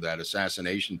 1973 for that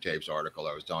assassination tapes article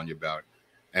I was telling you about.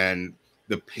 And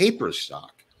the paper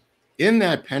stock in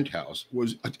that Penthouse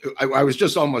was, I was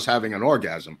just almost having an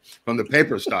orgasm from the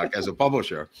paper stock as a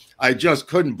publisher. I just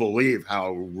couldn't believe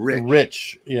how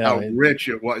rich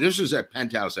it was. This was at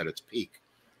Penthouse at its peak.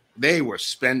 They were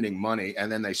spending money,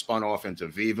 and then they spun off into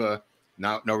Viva.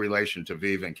 No relation to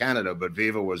Viva in Canada, but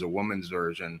Viva was a woman's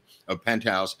version of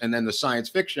Penthouse. And then the science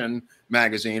fiction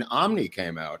magazine Omni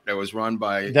came out. That was run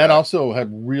by that also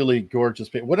had really gorgeous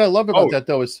paper. What I love about that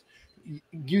though is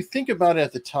you think about it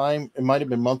at the time, it might have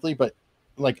been monthly, but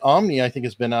like Omni, I think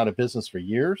has been out of business for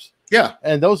years. Yeah.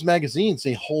 And those magazines,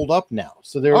 they hold up now.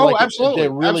 So they're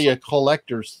they're really a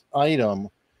collector's item,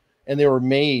 and they were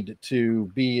made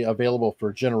to be available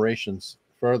for generations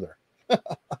further.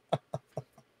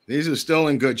 These are still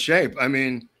in good shape. I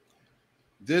mean,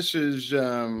 this is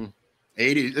 80s.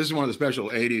 This is one of the special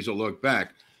 80s to look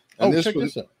back. And check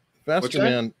this out. Faster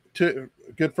Man, a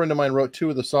good friend of mine, wrote 2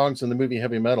 of the songs in the movie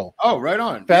Heavy Metal. Oh, right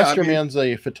on. Faster Man's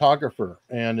a photographer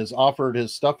and has offered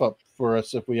his stuff up for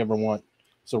us if we ever want.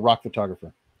 So rock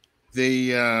photographer.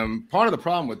 the part of the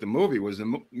problem with the movie was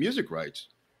the music rights.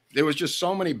 There was just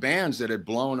so many bands that had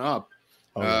blown up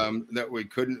that we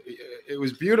couldn't. It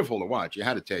was beautiful to watch. You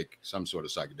had to take some sort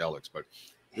of psychedelics, but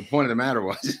the point of the matter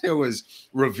was it was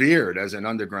revered as an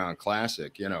underground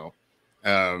classic, you know,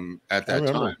 at that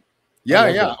time. Yeah,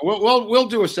 yeah. We'll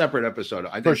do a separate episode.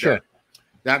 I think for sure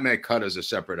that may cut as a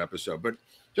separate episode. But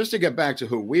just to get back to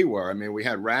who we were, I mean, we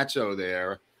had Ratso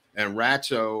there, and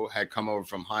Ratso had come over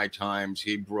from High Times.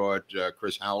 He brought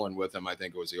Chris Howland with him. I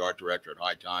think it was the art director at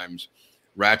High Times.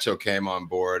 Ratso came on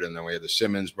board, and then we had the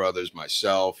Simmons brothers,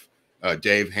 myself,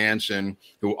 Dave Hansen,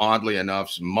 who oddly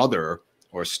enough's mother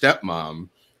or stepmom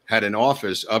had an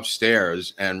office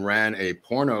upstairs and ran a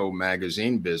porno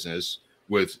magazine business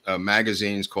with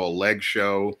magazines called Leg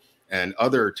Show and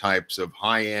other types of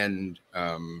high-end,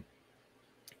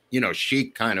 you know,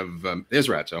 chic kind of, there's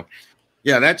Ratso.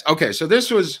 Yeah, that's, okay, so this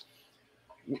was,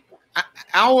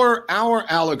 our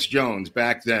Alex Jones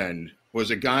back then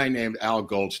was a guy named Al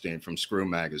Goldstein from Screw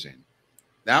Magazine.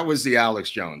 That was the Alex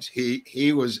Jones.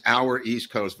 He was our East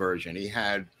Coast version. He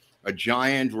had a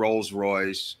giant Rolls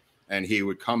Royce, and he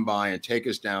would come by and take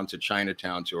us down to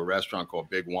Chinatown to a restaurant called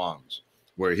Big Wong's,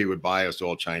 where he would buy us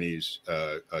all Chinese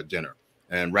dinner.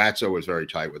 And Ratso was very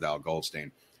tight with Al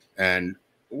Goldstein. And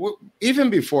even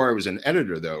before I was an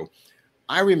editor, though,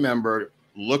 I remember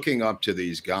looking up to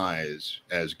these guys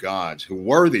as gods who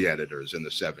were the editors in the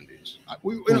 70s.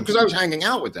 Because I was hanging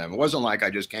out with them. It wasn't like I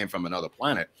just came from another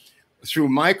planet. Through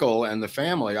Michael and the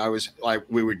family, I was like,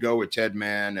 we would go with Ted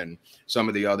Mann and some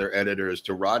of the other editors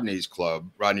to Rodney's club,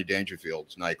 Rodney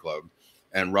Dangerfield's nightclub.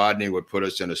 And Rodney would put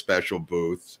us in a special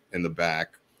booth in the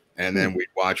back. And then we'd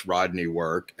watch Rodney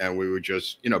work, and we would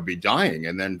just, you know, be dying,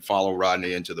 and then follow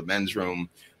Rodney into the men's room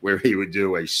where he would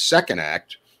do a second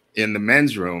act in the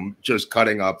men's room, just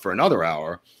cutting up for another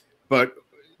hour. But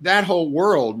that whole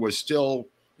world was still,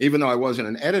 even though I wasn't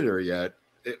an editor yet,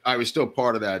 I was still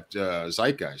part of that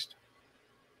zeitgeist.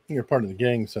 You're part of the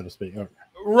gang, so to speak.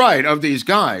 Right, of these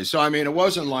guys. So, I mean, it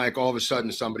wasn't like all of a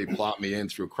sudden somebody plopped me in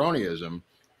through cronyism,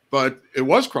 but it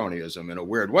was cronyism in a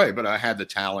weird way. But I had the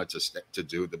talent to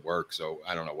do the work. So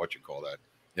I don't know what you call that.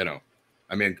 You know,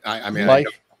 I mean, life.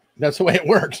 That's the way it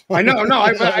works. I know. No,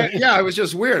 yeah, it was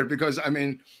just weird because, I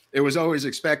mean, it was always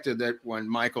expected that when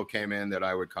Michael came in that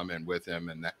I would come in with him,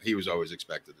 and that he was always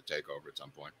expected to take over at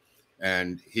some point.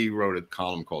 And he wrote a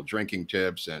column called Drinking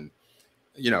Tips, and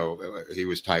you know, he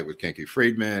was tight with Kinky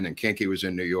Friedman, and Kinky was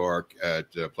in New York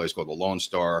at a place called the Lone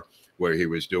Star, where he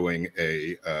was doing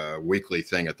a weekly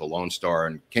thing at the Lone Star,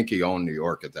 and Kinky owned New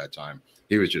York at that time.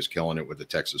 He was just killing it with the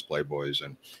Texas Playboys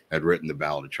and had written the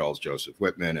Ballad of Charles Joseph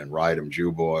Whitman and Ride 'em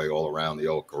Jew Boy all around the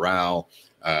Old Corral.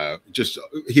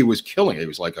 He was killing it. He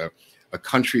was like a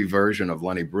country version of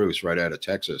Lenny Bruce right out of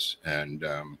Texas. And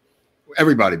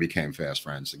everybody became fast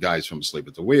friends. The guys from Asleep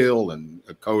at the Wheel and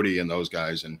Cody and those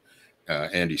guys and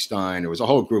Andy Stein. It was a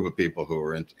whole group of people who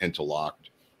were interlocked,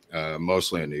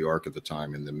 mostly in New York at the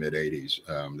time in the mid-'80s.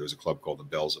 There was a club called the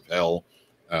Bells of Hell,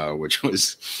 which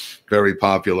was very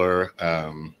popular.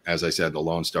 As I said, the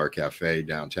Lone Star Cafe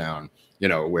downtown, you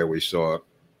know, where we saw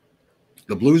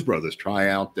the Blues Brothers try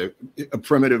out a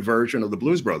primitive version of the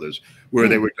Blues Brothers, where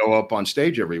they would go up on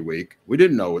stage every week. We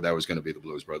didn't know that was going to be the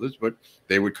Blues Brothers, but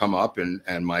they would come up, and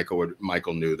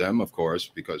Michael knew them, of course,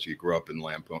 because he grew up in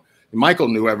Lampoon. Michael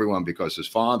knew everyone because his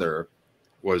father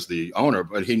was the owner,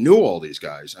 but he knew all these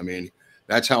guys. I mean,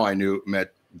 that's how I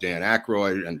met Dan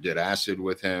Aykroyd and did acid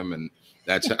with him. And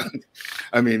that's how,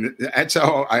 I mean, that's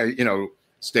how I, you know,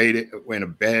 stayed in a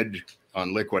bed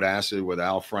on liquid acid with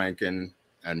Al Franken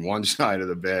on one side of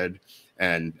the bed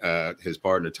and his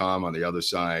partner Tom on the other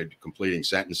side, completing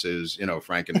sentences, you know,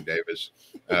 Franken and Davis.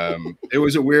 It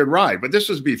was a weird ride, but this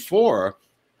was before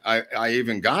I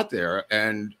even got there.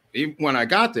 And when I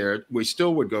got there, we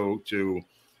still would go to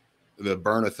the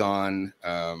Burnathon,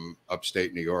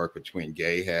 upstate New York, between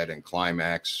Gayhead and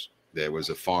Climax. There was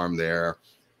a farm there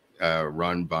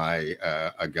run by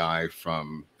a guy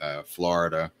from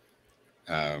Florida.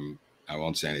 I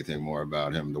won't say anything more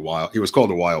about him. He was called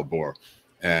the Wild Boar,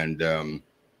 and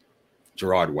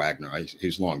Gerard Wagner.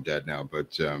 He's long dead now,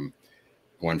 but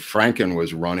when Franken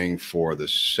was running for the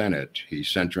Senate, he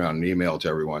sent around an email to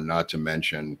everyone not to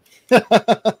mention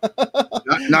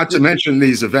not to mention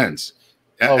these events.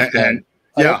 And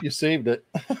I hope you saved it.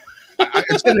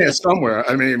 It's in there somewhere.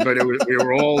 I mean, but we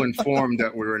were all informed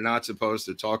that we were not supposed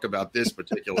to talk about this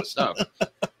particular stuff,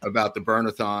 about the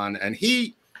Burnathon. And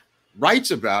he writes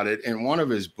about it in one of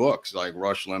his books, like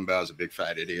Rush Limbaugh's A Big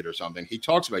Fat Idiot or something. He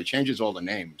talks about, he changes all the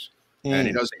names, and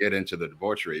he doesn't get into the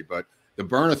debauchery. But the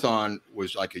Burnathon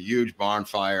was like a huge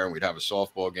bonfire, and we'd have a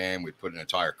softball game. We'd put an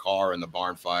entire car in the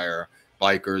bonfire,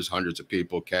 bikers, hundreds of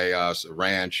people, chaos, a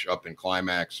ranch up in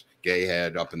Climax,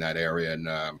 Gayhead, up in that area in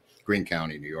Greene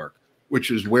County, New York,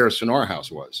 which is where Sonora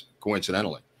House was,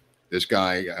 coincidentally. This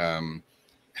guy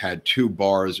had 2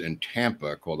 bars in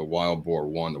Tampa called the Wild Boar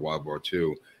 1, the Wild Boar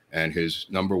 2, and his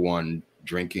 #1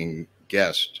 drinking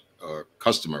guest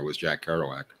customer was Jack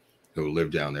Kerouac, who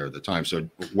lived down there at the time. So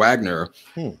Wagner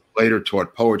later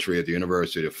taught poetry at the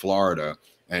University of Florida,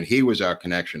 and he was our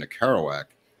connection to Kerouac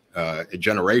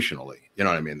generationally. You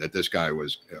know what I mean? That this guy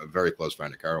was a very close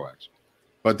friend of Kerouac's.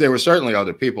 But there were certainly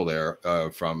other people there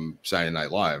from Saturday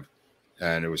Night Live,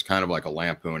 and it was kind of like a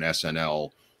Lampoon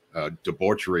SNL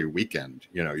debauchery weekend.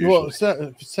 You know, usually. Well,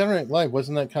 Saturday Night Live,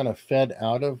 wasn't that kind of fed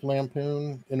out of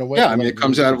Lampoon in a way? Yeah, I mean, it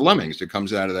comes out of Lemmings. It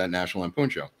comes out of that National Lampoon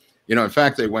show. You know, in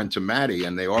fact, they went to Matty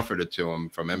and they offered it to him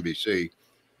from NBC,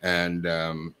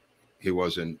 and he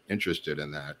wasn't interested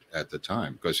in that at the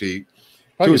time because he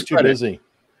was too busy.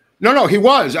 No, he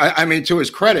was. I mean, to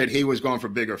his credit, he was going for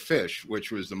bigger fish,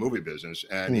 which was the movie business,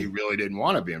 and he really didn't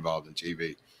want to be involved in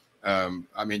TV.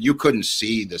 I mean, you couldn't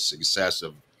see the success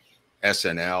of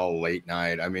SNL late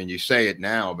night. I mean, you say it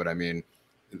now, but I mean,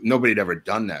 nobody had ever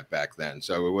done that back then,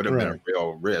 so it would have been a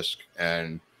real risk.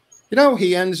 And you know,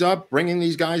 he ends up bringing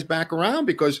these guys back around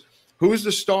because who's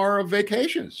the star of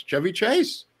Vacations? Chevy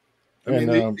Chase. I mean,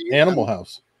 the Animal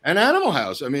House. And Animal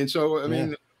House. I mean, so I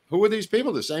mean, who are these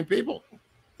people? The same people.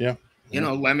 Yeah. You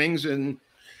know, Lemmings and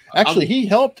actually he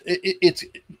helped. It's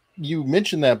you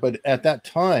mentioned that, but at that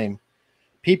time,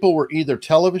 people were either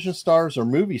television stars or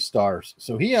movie stars.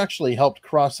 So he actually helped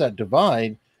cross that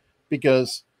divide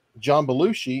because John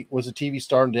Belushi was a TV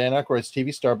star and Dan Aykroyd's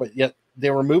TV star, but yet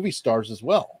they were movie stars as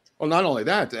well. Well, not only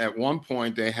that, at one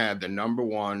point they had the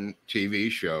 #1 TV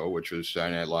show, which was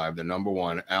Saturday Night Live, the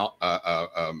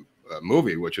 #1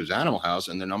 movie, which was Animal House,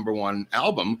 and the #1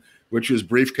 album, which was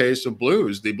Briefcase of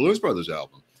Blues, the Blues Brothers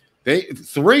album.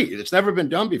 It's never been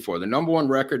done before. The #1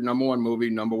 record, #1 movie,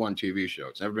 #1 TV show.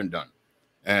 It's never been done.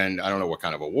 And I don't know what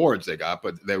kind of awards they got,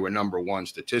 but they were #1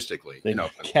 statistically. You know,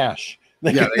 cash.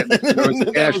 Yeah, there was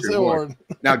a cash reward.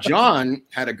 Now, John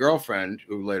had a girlfriend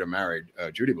who later married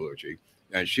Judy Belushi,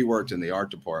 and she worked in the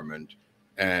art department.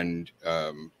 And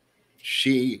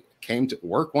she came to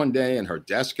work one day, and her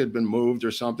desk had been moved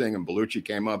or something. And Belushi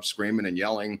came up screaming and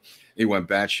yelling. He went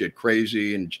batshit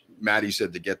crazy, and Maddie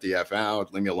said to get the F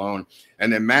out, leave me alone.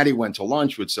 And then Maddie went to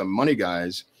lunch with some money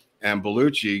guys. And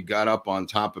Belushi got up on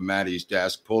top of Maddie's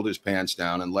desk, pulled his pants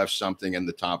down, and left something in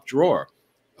the top drawer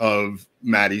of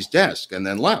Maddie's desk, and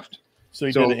then left. So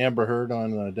he did an Amber Heard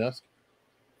on the desk?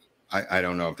 I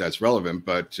don't know if that's relevant,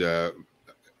 but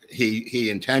he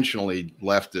intentionally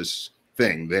left this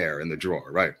thing there in the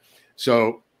drawer, right?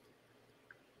 So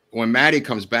when Maddie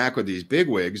comes back with these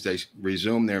bigwigs, they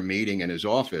resume their meeting in his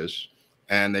office,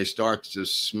 and they start to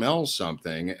smell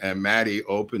something, and Maddie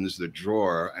opens the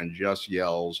drawer and just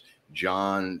yells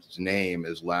John's name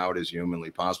as loud as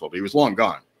humanly possible. But he was long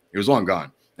gone. He was long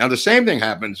gone. Now, the same thing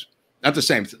happens, not the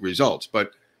same results,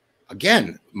 but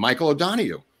again, Michael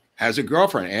O'Donoghue has a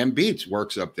girlfriend. Ann Beats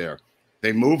works up there.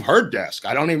 They move her desk.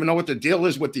 I don't even know what the deal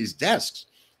is with these desks.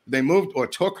 They moved or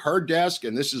took her desk,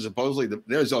 and this is supposedly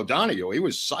there's O'Donoghue. He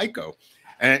was psycho.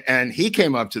 And he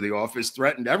came up to the office,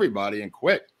 threatened everybody, and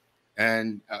quit.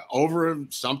 And over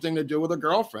something to do with a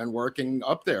girlfriend working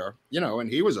up there, you know,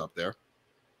 and he was up there.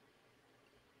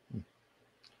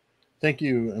 Thank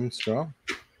you, M. Straw.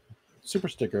 Super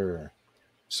sticker.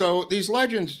 So these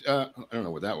legends, I don't know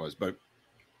what that was, but,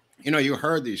 you know, you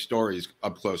heard these stories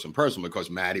up close and personal because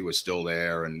Maddie was still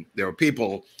there. And there were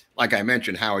people, like I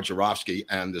mentioned, Howard Jarofsky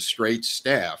and the Straight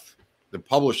staff, the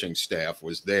publishing staff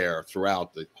was there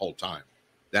throughout the whole time.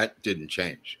 That didn't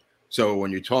change. So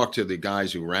when you talk to the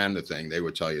guys who ran the thing, they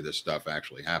would tell you this stuff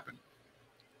actually happened.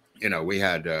 You know, we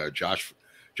had Josh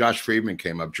Friedman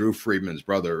came up, Drew Friedman's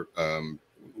brother,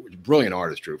 brilliant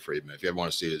artist, Drew Friedman. If you ever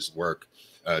want to see his work,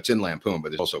 it's in Lampoon,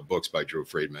 but there's also books by Drew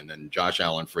Friedman. And Josh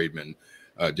Allen Friedman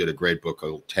did a great book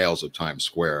called Tales of Times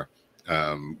Square,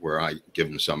 where I give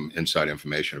him some inside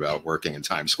information about working in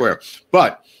Times Square.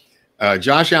 But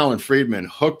Josh Allen Friedman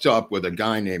hooked up with a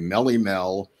guy named Melly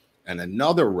Mel and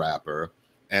another rapper,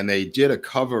 and they did a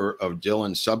cover of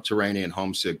Dylan's Subterranean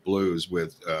Homesick Blues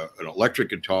with an electric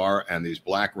guitar and these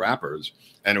black rappers.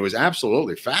 And it was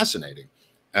absolutely fascinating.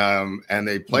 And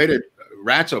they played it,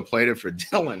 Ratso played it for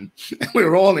Dylan. And we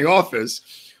were all in the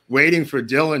office waiting for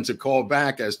Dylan to call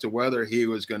back as to whether he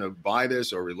was going to buy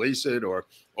this or release it or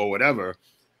whatever.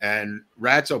 And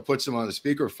Ratso puts him on the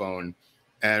speakerphone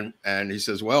and he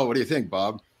says, well, what do you think,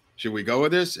 Bob? Should we go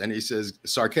with this? And he says,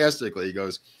 sarcastically, he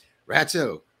goes,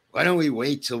 Ratso, why don't we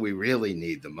wait till we really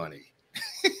need the money?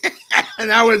 And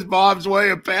that was Bob's way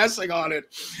of passing on it.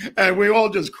 And we all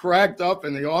just cracked up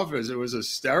in the office. It was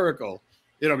hysterical,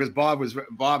 you know, because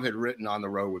Bob had written On the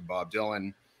Road with Bob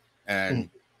Dylan, and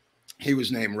he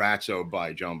was named Ratso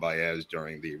by Joan Baez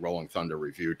during the Rolling Thunder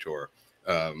review tour.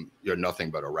 You're nothing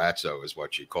but a ratso is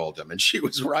what she called him. And she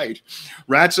was right.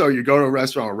 Ratso, you go to a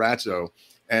restaurant with Ratso,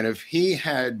 and if he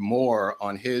had more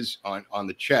on his on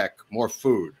the check, more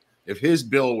food, if his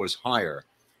bill was higher,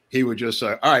 he would just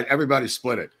say, all right, everybody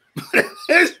split it. But if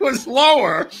his was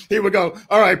lower, he would go,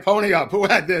 all right, pony up. Who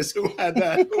had this? Who had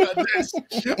that? Who had this?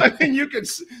 I mean,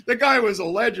 the guy was a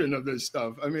legend of this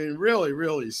stuff. I mean, really,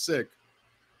 really sick.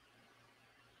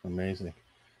 Amazing.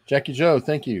 Jackie Joe,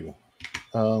 thank you.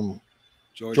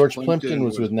 George Plimpton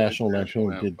was with National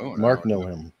Lampoon. Did Mark know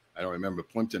him? I don't remember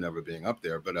Plimpton ever being up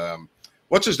there, but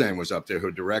what's his name was up there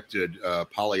who directed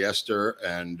Polyester,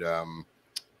 and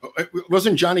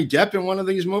wasn't Johnny Depp in one of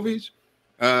these movies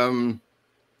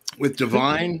with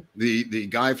Divine, the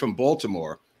guy from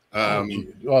Baltimore?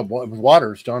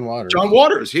 Waters, John Waters. John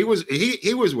Waters. He was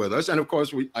with us, and of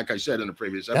course, like I said in the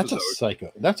previous episode, that's a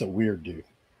psycho. That's a weird dude.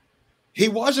 He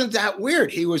wasn't that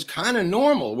weird. He was kind of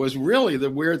normal, was really the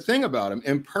weird thing about him.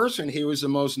 In person, he was the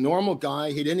most normal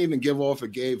guy. He didn't even give off a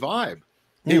gay vibe.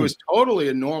 He was totally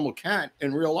a normal cat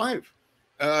in real life.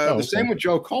 The same with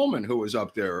Joe Coleman, who was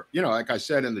up there. You know, like I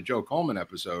said in the Joe Coleman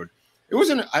episode, it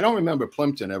wasn't. I don't remember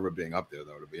Plimpton ever being up there,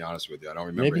 though, to be honest with you. I don't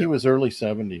remember. Maybe he was early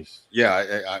 70s. Yeah,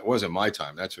 it wasn't my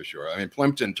time, that's for sure. I mean,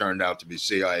 Plimpton turned out to be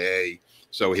CIA,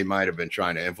 so he might have been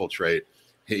trying to infiltrate.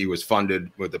 He was funded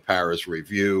with the Paris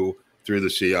Review through the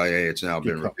CIA. It's now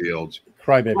been revealed.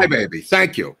 Crybaby.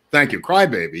 Thank you.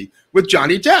 Crybaby with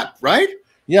Johnny Depp, right?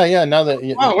 Yeah. Now that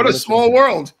wow, what a small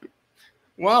world.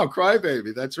 Wow,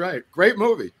 Crybaby. That's right. Great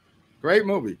movie.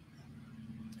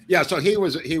 Yeah, so he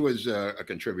was a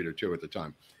contributor too at the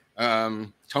time.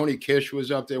 Tony Kish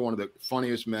was up there, one of the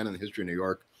funniest men in the history of New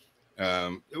York.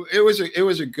 It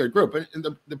was a good group, and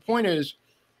the point is,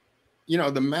 you know,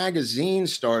 the magazine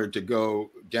started to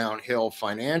go downhill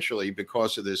financially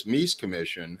because of this Mies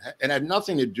Commission. It had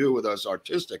nothing to do with us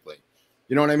artistically.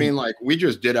 You know what I mean? Like, we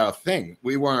just did our thing.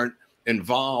 We weren't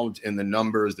involved in the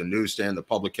numbers, the newsstand, the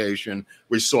publication.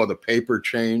 We saw the paper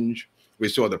change. We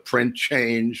saw the print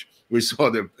change. We saw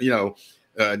the, you know,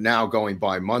 now going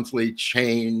bi-monthly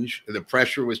change. The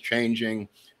pressure was changing.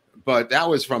 But that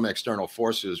was from external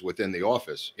forces within the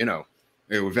office, you know.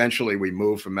 Eventually, we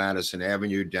moved from Madison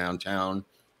Avenue downtown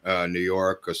New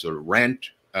York because of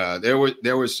rent. There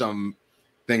was some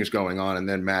things going on, and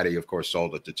then Matty, of course,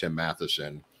 sold it to Tim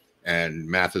Matheson, and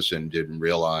Matheson didn't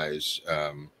realize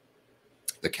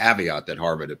the caveat that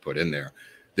Harvard had put in there,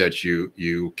 that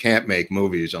you can't make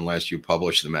movies unless you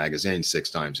publish the magazine 6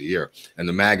 times a year, and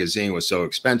the magazine was so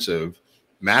expensive.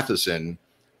 Matheson,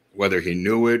 whether he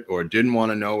knew it or didn't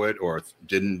want to know it or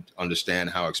didn't understand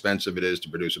how expensive it is to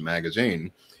produce a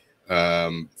magazine,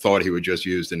 thought he would just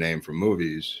use the name for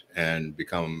movies and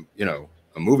become, you know,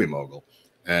 a movie mogul.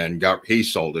 And he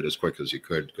sold it as quick as he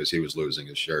could because he was losing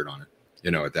his shirt on it,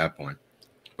 you know, at that point.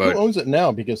 But who owns it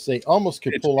now? Because they almost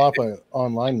could pull off an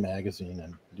online magazine.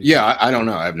 And I don't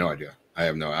know. I have no idea.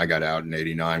 I got out in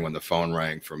 '89 when the phone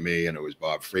rang for me, and it was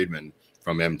Bob Friedman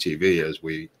from MTV as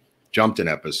we jumped an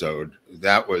episode.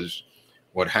 That was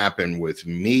what happened with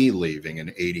me leaving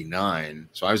in '89.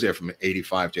 So I was there from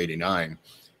 '85 to '89,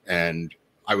 and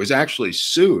I was actually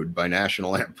sued by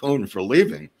National Lampoon for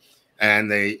leaving.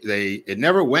 And it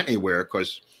never went anywhere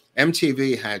because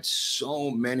MTV had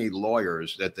so many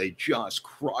lawyers that they just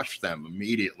crushed them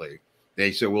immediately.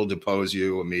 They said, we'll depose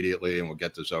you immediately and we'll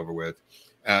get this over with.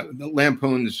 The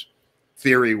Lampoon's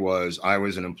theory was I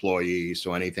was an employee,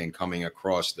 so anything coming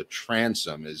across the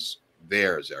transom is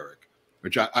theirs, Eric,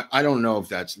 which I don't know if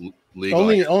that's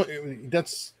legal.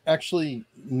 That's actually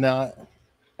not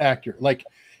accurate. Like,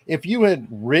 if you had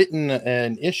written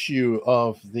an issue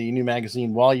of the new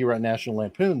magazine while you were at National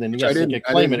Lampoon, then yes, you could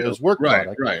claim it was work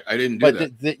product. Right. I didn't do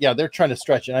that. Yeah, they're trying to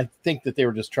stretch it. And I think that they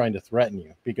were just trying to threaten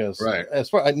you because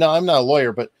I'm not a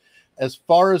lawyer, but as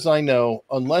far as I know,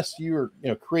 unless you're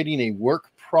creating a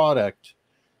work product,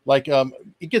 like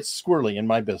it gets squirrely in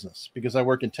my business because I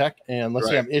work in tech, and let's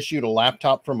say I'm issued a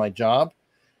laptop for my job,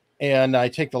 and I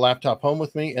take the laptop home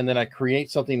with me, and then I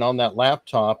create something on that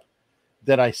laptop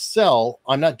that I sell.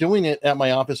 I'm not doing it at my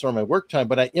office or my work time,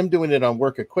 but I am doing it on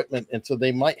work equipment. And so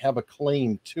they might have a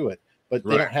claim to it, but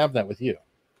they don't have that with you,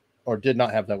 or did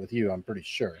not have that with you. I'm pretty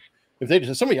sure.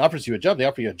 If somebody offers you a job, they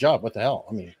offer you a job. What the hell?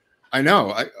 I mean, I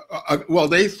know. Well,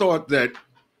 they thought that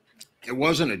it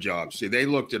wasn't a job. See, they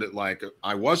looked at it like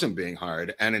I wasn't being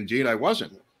hired. And indeed I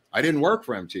wasn't. I didn't work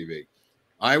for MTV.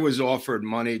 I was offered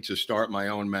money to start my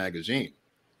own magazine,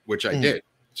 which I did.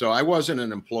 So I wasn't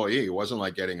an employee. It wasn't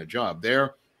like getting a job.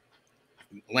 Their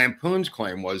Lampoon's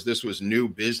claim was this was new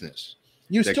business.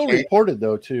 You still reported,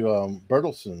 though, to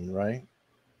Bertelsen, right?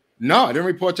 No, I didn't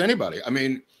report to anybody. I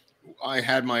mean, I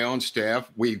had my own staff.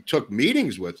 We took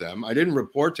meetings with them. I didn't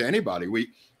report to anybody. We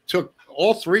took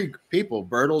all three people,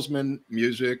 Bertelsmann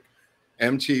Music,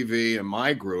 MTV, and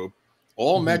my group,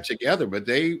 all met together, but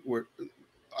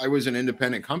I was an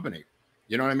independent company.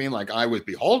 You know what I mean? Like I was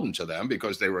beholden to them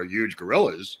because they were huge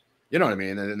gorillas. You know what I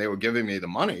mean? And they were giving me the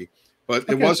money, but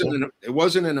it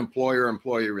wasn't an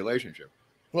employer-employee relationship.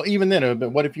 Well, even then, but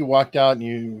what if you walked out and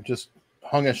you just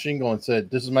hung a shingle and said,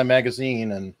 "This is my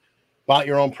magazine," and bought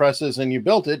your own presses and you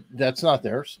built it? That's not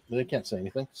theirs. They can't say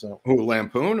anything. So who,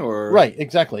 Lampoon or right?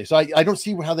 Exactly. So I don't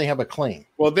see how they have a claim.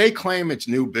 Well, they claim it's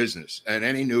new business, and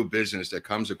any new business that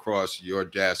comes across your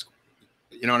desk,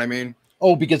 you know what I mean?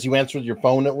 Oh, because you answered your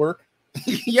phone at work.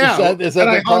 Yeah, is that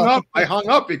I hung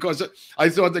up because I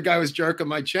thought the guy was jerking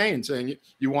my chain, saying,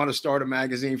 "You want to start a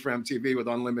magazine for MTV with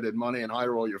unlimited money and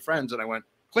hire all your friends?" And I went,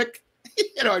 "Click."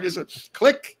 You know, I just went,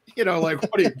 click. You know, like,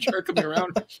 what are you jerking me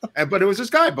around? But it was this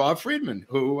guy, Bob Friedman,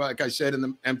 who, like I said in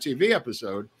the MTV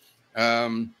episode,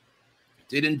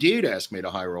 did indeed ask me to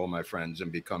hire all my friends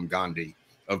and become Gandhi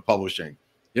of publishing.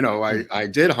 You know, I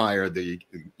did hire the,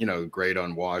 great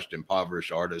unwashed,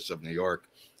 impoverished artists of New York,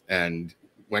 and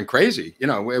went crazy. You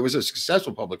know, it was a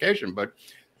successful publication, but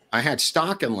I had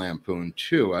stock in Lampoon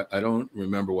too. I don't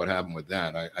remember what happened with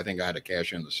that. I think I had to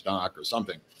cash in the stock or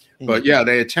something. But yeah,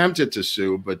 they attempted to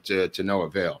sue, but to no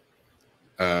avail.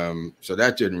 So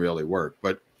that didn't really work.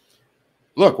 But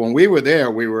look, when we were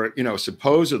there, we were,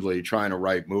 supposedly trying to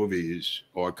write movies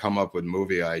or come up with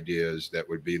movie ideas that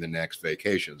would be the next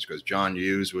Vacations, because John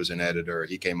Hughes was an editor.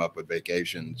 He came up with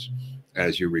Vacations,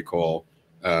 as you recall.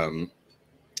 A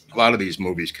lot of these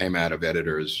movies came out of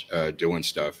editors doing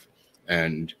stuff.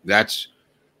 And that's,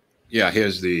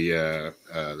 here's the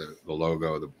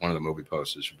logo, one of the movie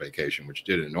posters for Vacation, which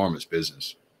did enormous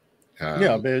business.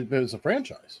 But it was a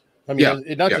franchise. I mean,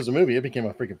 not just a movie, it became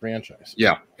a freaking franchise.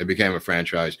 Yeah, it became a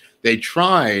franchise. They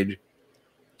tried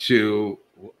to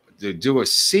do a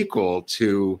sequel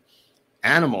to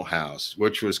Animal House,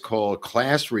 which was called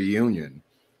Class Reunion,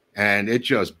 and it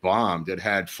just bombed. It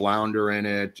had Flounder in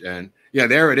it, and yeah,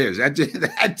 there it is.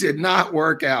 That did not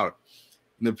work out.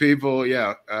 The people,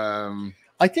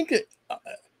 I think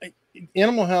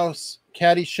Animal House,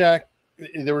 Caddyshack,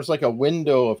 there was like a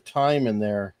window of time in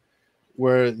there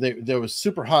there was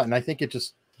super hot, and I think it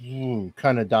just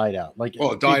kind of died out.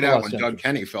 It died out when Doug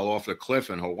Kenny fell off the cliff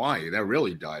in Hawaii. That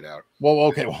really died out. Well,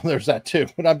 okay, there's that too.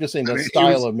 But I'm just saying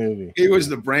style of movie. He was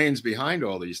the brains behind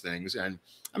all these things, and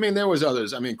I mean there was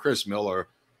others. I mean Chris Miller,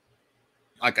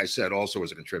 like I said, also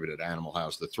was a contributor to Animal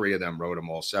House. The three of them wrote them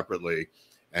all separately,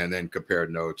 and then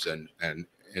compared notes and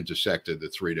intersected the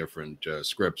three different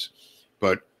scripts.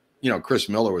 But Chris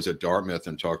Miller was at Dartmouth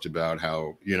and talked about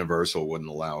how Universal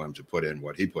wouldn't allow him to put in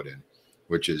what he put in,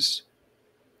 which is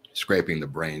scraping the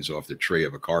brains off the tree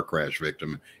of a car crash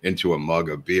victim into a mug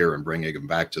of beer and bringing him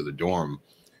back to the dorm.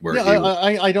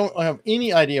 I don't have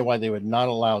any idea why they would not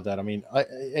allow that. I mean,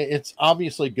 it's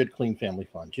obviously good, clean family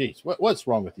fun. Jeez, what's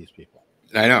wrong with these people?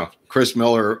 I know. Chris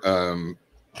Miller,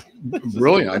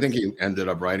 brilliant. I think he ended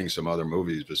up writing some other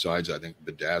movies besides, I think,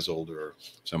 Bedazzled or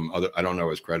some other. I don't know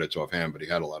his credits offhand, but he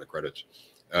had a lot of credits.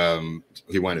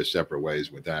 He went his separate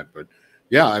ways with that. But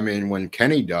yeah, I mean, when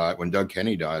Doug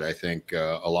Kenny died, I think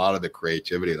a lot of the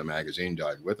creativity of the magazine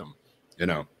died with him,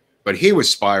 But he was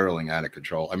spiraling out of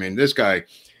control. I mean, this guy,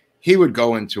 he would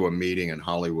go into a meeting in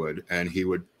Hollywood and he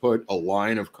would put a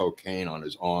line of cocaine on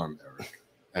his arm, Eric,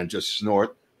 and just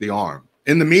snort the arm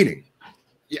in the meeting.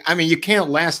 I mean, you can't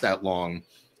last that long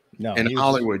in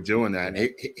Hollywood doing that.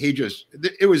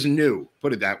 It was new.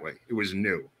 Put it that way. It was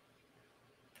new.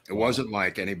 It wasn't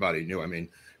like anybody knew. I mean,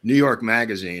 New York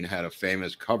Magazine had a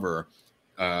famous cover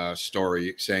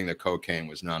story saying that cocaine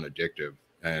was non-addictive.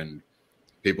 And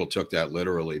people took that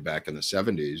literally back in the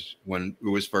 70s when it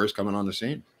was first coming on the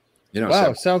scene.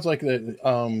 Wow, it sounds like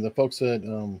the folks at,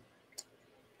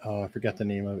 I forgot the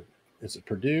name of it. Is it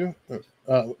Purdue?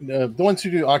 The ones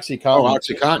who do OxyContin. Oh,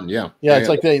 OxyContin, yeah. Yeah, it's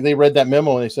like they read that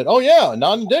memo and they said, "Oh yeah,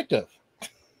 non-addictive."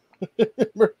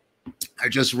 I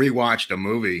just rewatched a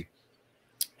movie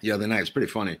the other night. It's pretty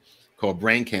funny, called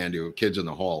Brain Candy, Kids in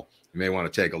the Hall. You may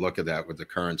want to take a look at that with the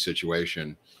current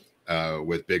situation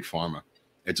with Big Pharma.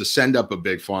 It's a send-up of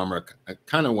Big Pharma. It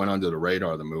kind of went under the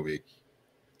radar of the movie.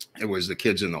 It was the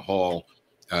kids in the hall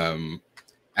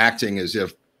acting as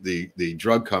if the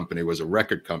drug company was a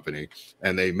record company,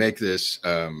 and they make this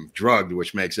drug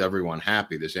which makes everyone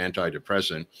happy, this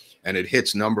antidepressant, and it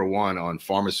hits #1 on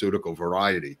pharmaceutical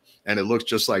Variety, and it looks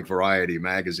just like Variety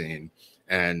magazine,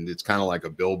 and it's kind of like a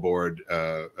billboard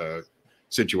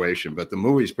situation. But the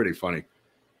movie's pretty funny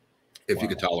if you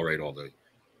could tolerate all the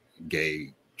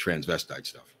gay transvestite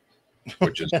stuff,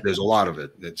 which is there's a lot of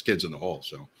it. It's Kids in the Hall,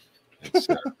 so it's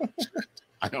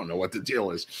I don't know what the deal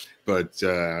is, but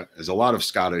there's a lot of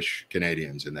Scottish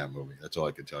Canadians in that movie. That's all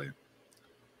I can tell you.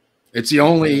 It's the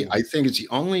only, I think it's the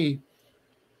only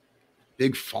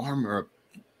big farmer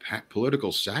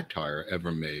political satire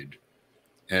ever made.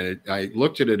 And I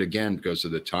looked at it again because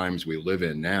of the times we live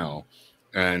in now.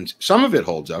 And some of it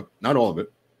holds up, not all of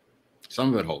it.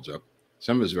 Some of it holds up.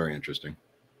 Some of it's very interesting.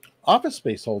 Office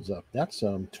Space holds up. That's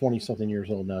 20-something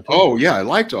years old now, too. Oh, yeah. I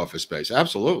liked Office Space.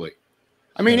 Absolutely.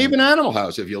 I mean, even Animal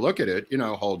House, if you look at it, you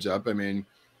know, holds up. I mean,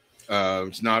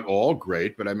 it's not all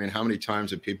great, but I mean, how many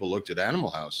times have people looked at Animal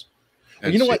House?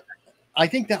 You know what? I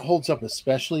think that holds up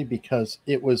especially because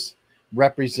it was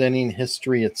representing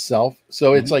history itself.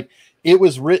 So it's like it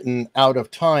was written out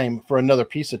of time for another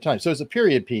piece of time. So it's a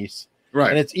period piece.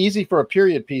 Right. And it's easy for a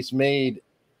period piece made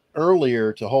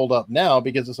earlier to hold up now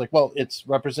because it's like, well, it's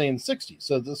representing the 60s.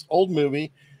 So this old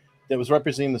movie that was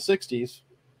representing the 60s,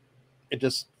 it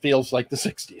just feels like the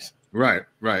 60s. Right,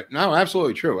 right. No,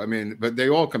 absolutely true. I mean, but they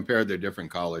all compared their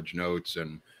different college notes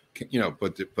and, you know,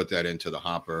 put that into the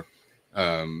hopper.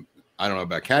 I don't know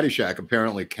about Caddyshack.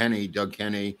 Apparently Doug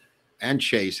Kenny and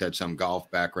Chase had some golf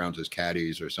backgrounds as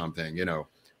caddies or something, you know,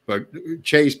 but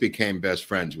Chase became best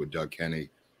friends with Doug Kenny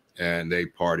and they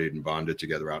partied and bonded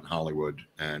together out in Hollywood.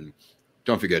 And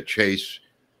don't forget, Chase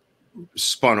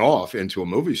spun off into a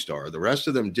movie star. The rest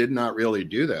of them did not really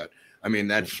do that. I mean,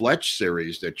 that Fletch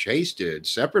series that Chase did,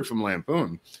 separate from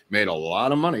Lampoon, made a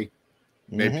lot of money,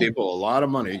 made people a lot of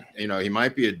money. You know, he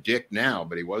might be a dick now,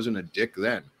 but he wasn't a dick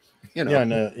then. You know? Yeah,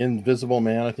 and Invisible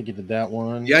Man, I think he did that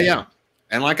one. Yeah, yeah.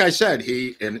 And like I said,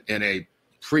 he in a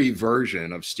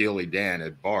pre-version of Steely Dan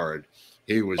at Bard,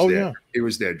 he was he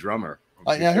was their drummer.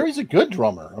 I hear he's a good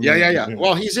drummer. Yeah.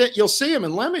 Well, you'll see him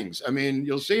in Lemmings. I mean,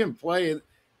 you'll see him play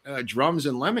drums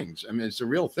in Lemmings. I mean, it's a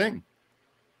real thing.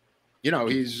 You know,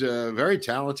 he's a very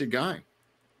talented guy.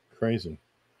 Crazy.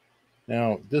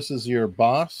 Now, this is your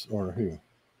boss or who?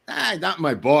 Not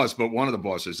my boss, but one of the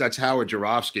bosses. That's Howard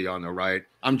Jarofsky on the right.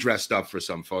 I'm dressed up for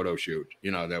some photo shoot.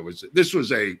 You know, this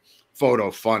was a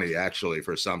photo funny, actually,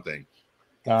 for something.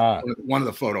 One of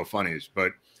the photo funnies.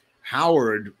 But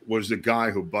Howard was the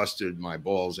guy who busted my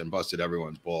balls and busted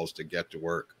everyone's balls to get to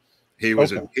work. He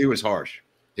was harsh.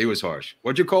 He was harsh.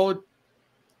 What'd you call it?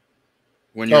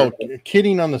 When you're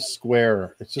kidding on the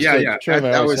square. It's just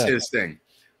that was his thing.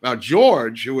 Now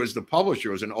George, who was the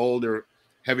publisher, was an older,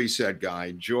 heavyset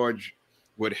guy. George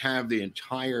would have the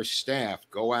entire staff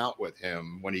go out with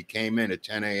him when he came in at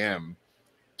 10 a.m.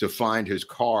 to find his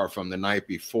car from the night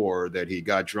before that he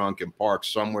got drunk and parked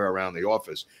somewhere around the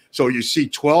office. So you see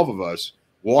 12 of us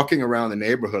walking around the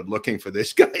neighborhood looking for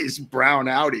this guy's brown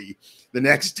Audi the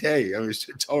next day. I mean, it's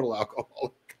a total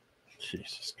alcoholic.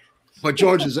 Jesus Christ. But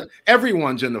George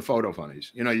everyone's in the photo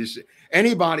funnies. You know, you see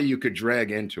anybody you could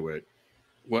drag into it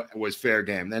was fair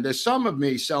game. Then there's some of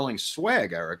me selling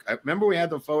swag, Eric. I remember we had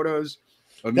the photos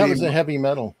of that was a heavy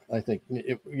metal, I think.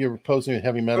 You were posing with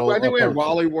heavy metal. I think we had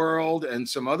Wally World and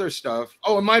some other stuff.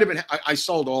 Oh, it might have been. I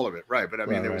sold all of it, right? But I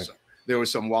mean, there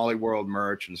was some Wally World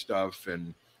merch and stuff,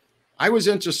 and I was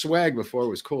into swag before it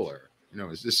was cooler. You know,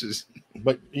 this is.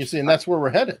 But you see, and that's where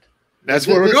we're headed. That's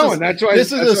where we're going. That's why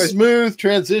this is a smooth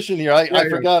transition here. I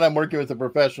forgot I'm working with a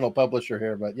professional publisher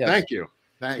here, but yeah. Thank you.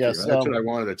 Thank you. That's what I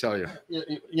wanted to tell you.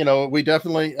 You know, we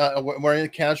definitely wearing a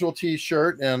casual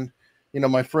T-shirt, and you know,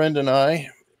 my friend and I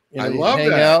love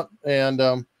hang that. out,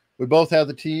 and we both have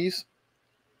the tees.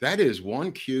 That is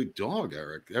one cute dog,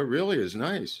 Eric. That really is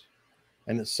nice.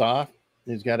 And it's soft.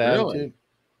 He's got attitude.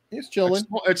 He's chilling.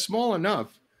 It's small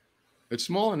enough. It's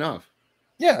small enough.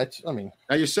 Yeah,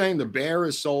 now you're saying the bear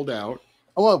is sold out.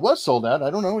 Oh, well, it was sold out.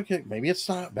 I don't know. Maybe it's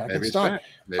not back in stock.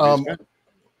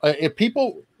 If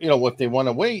people, you know, if they want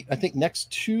to wait, I think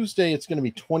next Tuesday it's going to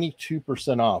be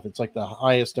 22% off. It's like the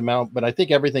highest amount, but I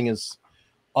think everything is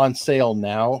on sale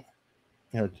now.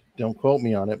 You know, don't quote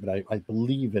me on it, but I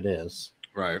believe it is.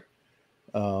 Right.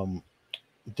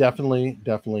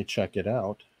 Definitely check it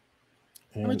out.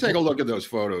 Let me take a look at those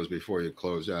photos before you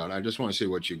close out. I just want to see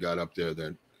what you got up there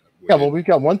that. Yeah, well, we've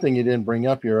got one thing you didn't bring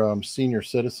up, your senior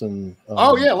citizen.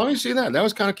 Oh, yeah, let me see that. That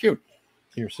was kind of cute.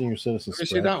 Your senior citizen. Let me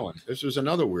see that one. This was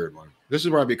another weird one. This is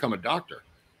where I become a doctor.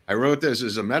 I wrote this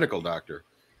as a medical doctor.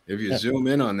 If you zoom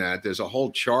in on that, there's a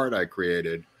whole chart I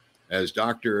created as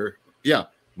doctor. Yeah,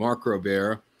 Mark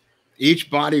Groubert. Each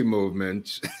body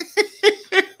movement.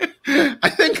 I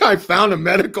think I found a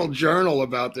medical journal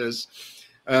about this.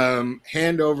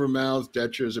 Hand over mouth,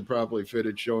 dentures are properly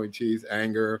fitted, showing teeth,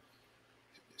 anger,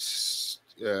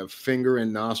 finger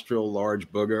in nostril, large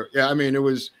booger. Yeah, I mean, it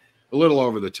was a little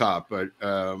over the top, but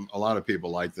a lot of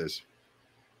people like this.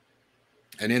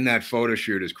 And in that photo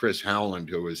shoot is Chris Howland,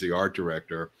 who was the art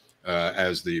director,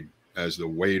 as the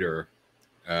waiter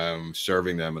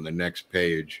serving them on the next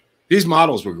page. These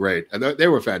models were great. They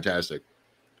were fantastic.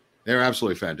 They were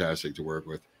absolutely fantastic to work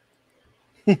with.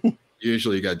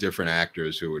 Usually you got different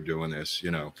actors who were doing this,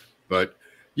 you know, but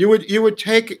you would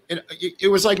take it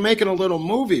was like making a little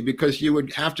movie, because you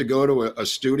would have to go to a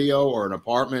studio or an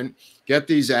apartment, get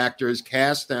these actors,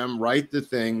 cast them, write the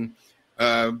thing.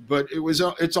 But it was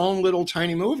its own little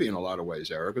tiny movie in a lot of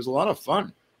ways, Eric. It was a lot of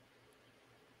fun.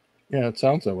 Yeah, it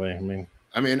sounds that way.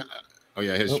 I mean, oh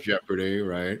yeah, his Jeopardy,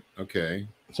 right? Okay.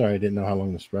 Sorry, I didn't know how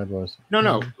long the spread was.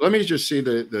 No. Let me just see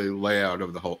the layout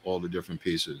of all the different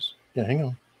pieces. Yeah, hang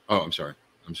on. Oh, I'm sorry.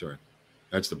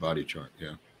 That's the body chart.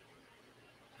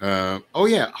 Yeah. Oh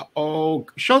yeah. Oh,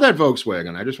 show that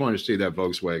Volkswagen. I just wanted to see that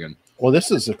Volkswagen. Well,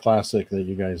 this is a classic that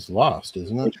you guys lost,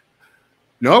 isn't it?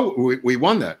 No, we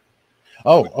won that.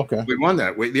 Oh, okay. We won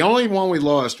that. The only one we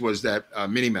lost was that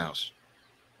Minnie Mouse,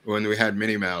 when we had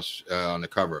Minnie Mouse on the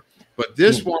cover. But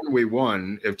this one we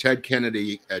won. If Ted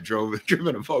Kennedy had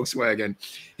driven a Volkswagen,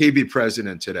 he'd be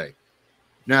president today.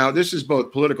 Now, this is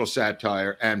both political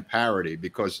satire and parody,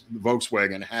 because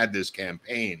Volkswagen had this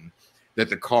campaign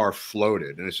that the car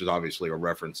floated. And this is obviously a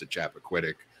reference to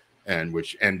Chappaquiddick, and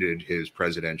which ended his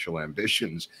presidential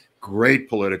ambitions. Great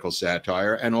political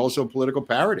satire and also political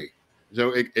parody.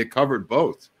 So it covered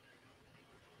both.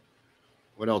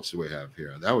 What else do we have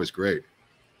here? That was great.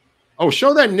 Oh,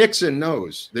 show that Nixon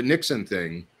nose, the Nixon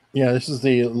thing. Yeah, this is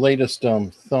the latest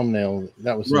thumbnail.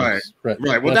 That was right.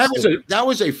 Well, that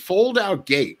was a fold-out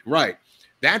gate. Right.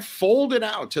 That folded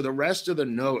out to the rest of the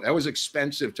nose. That was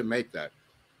expensive to make that.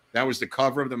 That was the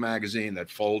cover of the magazine that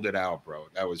folded out, bro.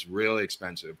 That was really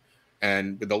expensive.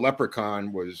 And the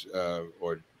leprechaun was,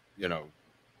 or you know,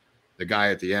 the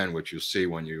guy at the end, which you'll see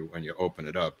when you open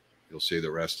it up, you'll see the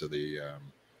rest of the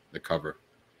cover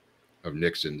of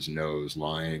Nixon's nose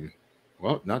lying.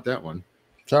 Well, not that one.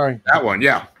 Sorry. That one.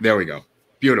 Yeah. There we go.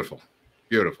 Beautiful.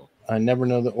 Beautiful. I never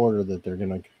know the order that they're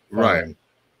going to. Right.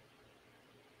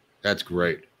 That's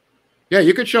great. Yeah.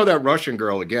 You could show that Russian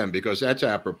girl again, because that's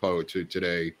apropos to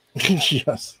today.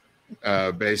 Yes.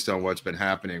 Based on what's been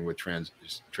happening with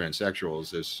transsexuals,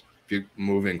 this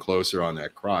moving closer on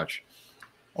that crotch.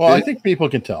 Well, I think people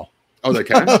can tell. Oh, they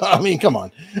can? I mean, come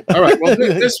on. All right. Well,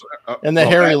 this and the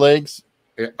hairy legs.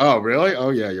 Oh, really? Oh,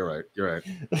 yeah. You're right. You're right.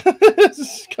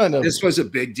 This was a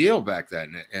big deal back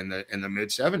then in the mid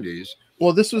 70s.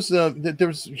 Well, this was there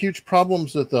was huge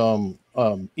problems with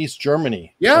East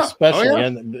Germany, yeah, especially,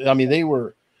 and I mean they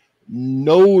were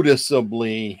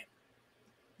noticeably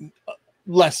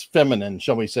less feminine,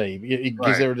 shall we say,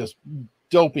 because they were just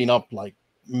doping up like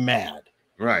mad.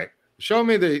 Right. Show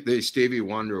me the Stevie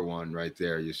Wonder one right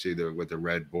there. You see with the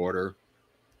red border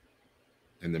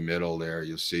in the middle there.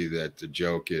 You'll see that the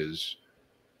joke is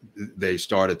they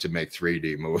started to make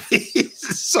 3D movies.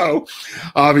 So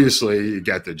obviously you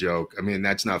get the joke. I mean,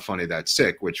 That's Not Funny, That's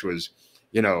Sick, which was,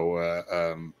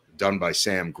 done by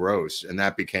Sam Gross. And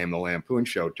that became the Lampoon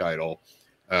show title,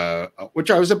 which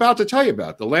I was about to tell you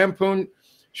about. The Lampoon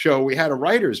show, we had a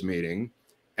writer's meeting,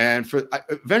 and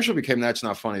eventually became That's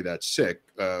Not Funny, That's Sick,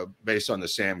 based on the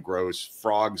Sam Gross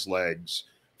Frog's Legs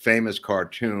famous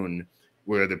cartoon,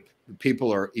 where the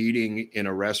people are eating in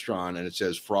a restaurant and it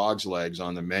says Frog's Legs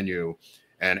on the menu,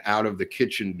 and out of the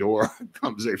kitchen door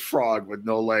comes a frog with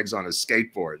no legs on a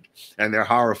skateboard, and they're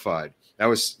horrified. That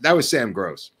was Sam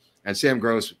Gross. And Sam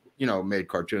Gross, made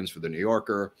cartoons for the New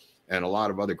Yorker and a lot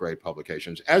of other great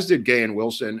publications, as did Gay and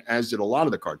Wilson, as did a lot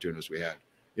of the cartoonists we had,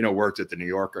 worked at the New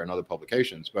Yorker and other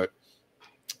publications. But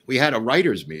we had a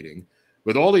writers meeting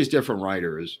with all these different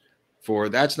writers for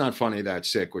That's Not Funny, That's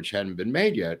Sick, which hadn't been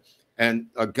made yet. And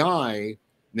a guy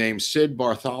named Sid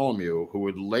Bartholomew, who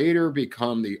would later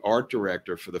become the art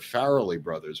director for the Farrelly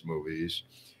Brothers movies,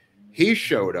 he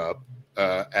showed up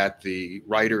at the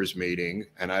writers' meeting.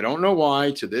 And I don't know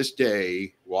why, to this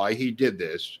day, why he did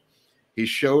this. He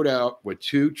showed up with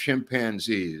two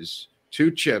chimpanzees,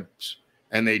 two chimps,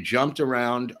 and they jumped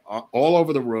around all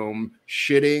over the room,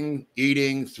 shitting,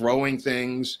 eating, throwing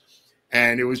things.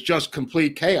 And it was just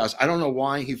complete chaos. I don't know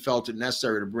why he felt it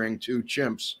necessary to bring two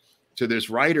chimps to this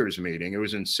writers' meeting. It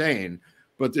was insane.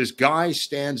 But this guy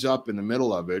stands up in the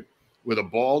middle of it with a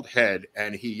bald head,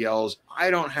 and he yells, "I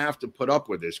don't have to put up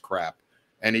with this crap."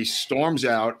 and he storms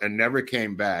out and never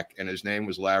came back. And his name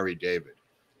was Larry David.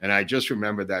 And I just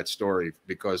remember that story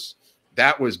because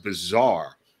that was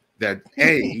bizarre that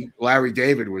A, Larry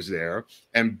David was there,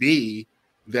 and B,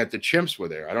 that the chimps were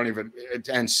there. I don't even,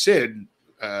 and Sid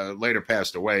later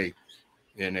passed away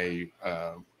in a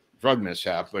drug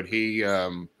mishap, but he,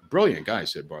 brilliant guy,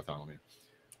 Sid Bartholomew.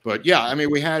 But yeah, I mean,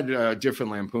 we had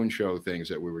different Lampoon show things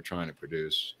that we were trying to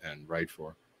produce and write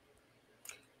for.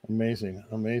 Amazing,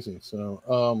 amazing.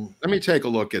 So let me take a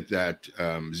look at that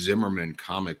Zimmerman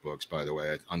comic books, by the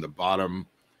way. On the bottom,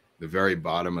 the very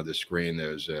bottom of the screen,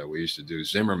 there's we used to do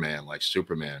Zimmerman like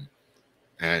Superman,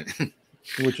 and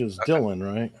which is Dylan,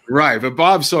 right? Right, but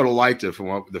Bob sort of liked it from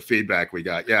what the feedback we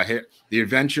got. Yeah, The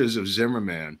Adventures of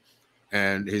Zimmerman,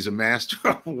 and he's a master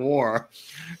of war,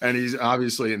 and he's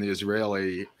obviously in the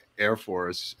Israeli Air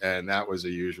Force, and that was a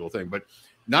usual thing. But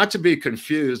not to be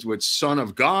confused with Son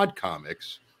of God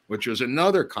comics, which was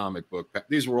another comic book.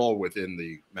 These were all within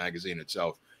the magazine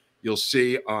itself. You'll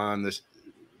see on this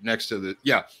next to the,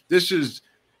 yeah, this is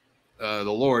the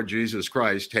Lord Jesus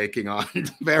Christ taking on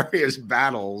various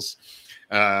battles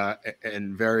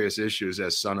and various issues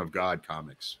as Son of God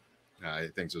comics. I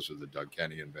think this was the Doug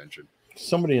Kenny invention.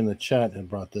 Somebody in the chat had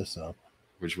brought this up.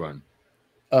 Which one?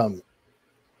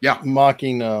 Yeah,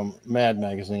 mocking Mad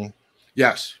Magazine.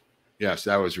 Yes,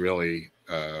 that was really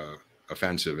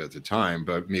offensive at the time.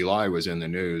 But My Lai was in the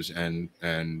news,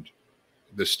 and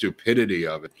the stupidity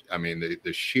of it. I mean,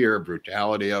 the sheer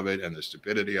brutality of it and the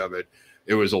stupidity of it.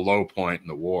 It was a low point in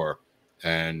the war,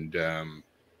 and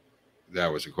that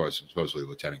was, of course, supposedly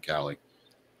Lieutenant Calley.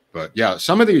 But yeah,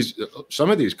 some of these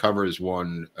covers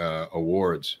won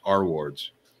awards,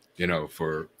 you know,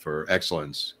 for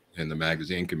excellence in the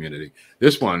magazine community.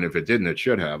 This one, if it didn't, it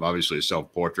should have. Obviously, a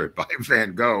self-portrait by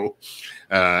Van Gogh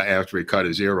after he cut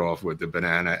his ear off with the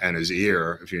banana and his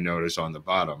ear, if you notice on the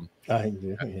bottom. I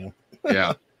do, yeah.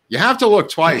 Yeah, you have to look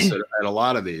twice at a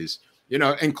lot of these, you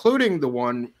know, including the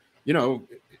one, you know,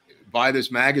 buy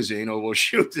this magazine or we'll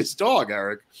shoot this dog,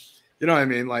 Eric. You know what I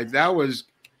mean? Like, that was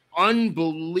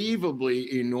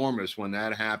unbelievably enormous when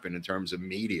that happened in terms of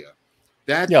media.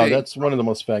 That's one of the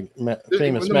most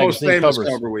famous magazine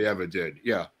cover we ever did.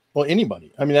 Yeah. Well,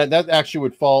 anybody. I mean, that actually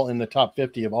would fall in the top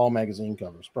 50 of all magazine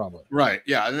covers, probably. Right.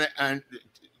 Yeah. And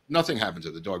nothing happened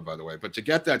to the dog, by the way. But to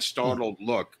get that startled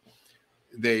look,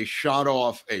 they shot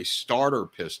off a starter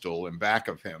pistol in back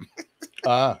of him.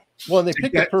 Well, they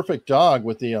picked the perfect dog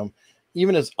with the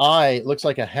even his eye looks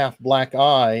like a half black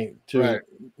eye to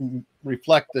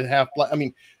reflect the half black. I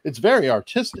mean, it's very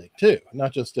artistic too,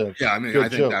 not just a I mean, I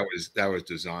think that was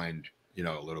designed, you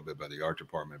know, a little bit by the art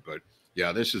department. But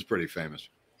yeah, this is pretty famous.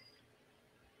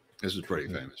 This is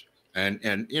pretty famous.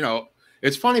 And you know,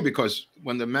 it's funny because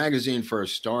when the magazine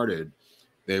first started,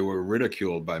 they were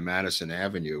ridiculed by Madison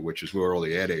Avenue, which is where all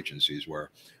the ad agencies were.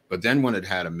 But then when it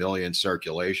had 1 million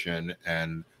circulation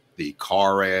and the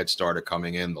car ads started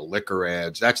coming in, the liquor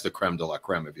ads, that's the creme de la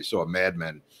creme. If you saw Mad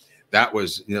Men, that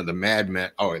was, you know, the Mad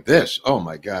Men. Oh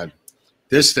my God.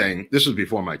 This was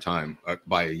before my time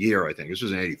by a year, I think. This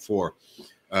was in 84.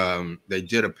 They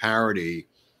did a parody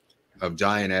of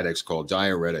Dianetics called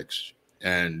Diuretics.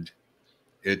 And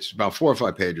it's about 4 or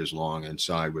 5 pages long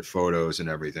inside with photos and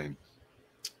everything.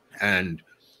 And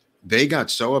they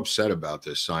got so upset about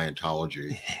this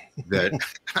Scientology that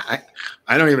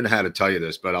I don't even know how to tell you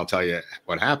this, but I'll tell you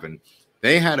what happened.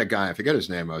 They had a guy, I forget his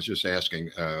name. I was just asking,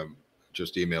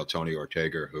 just emailed Tony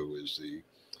Ortega, who is the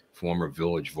former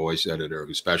Village Voice editor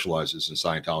who specializes in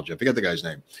Scientology. I forget the guy's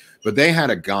name, but they had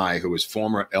a guy who was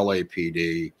former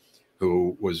LAPD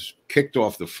who was kicked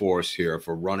off the force here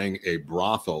for running a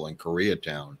brothel in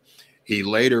Koreatown. He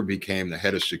later became the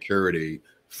head of security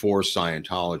for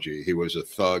Scientology. He was a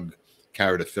thug,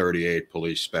 carried a .38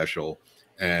 police special,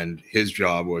 and his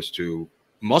job was to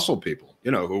muscle people,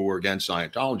 you know, who were against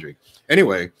Scientology.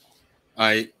 Anyway,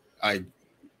 I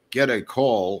get a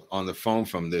call on the phone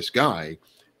from this guy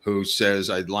who says,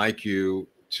 I'd like you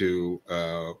to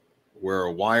wear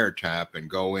a wiretap and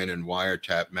go in and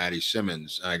wiretap Matty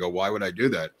Simmons. And I go, why would I do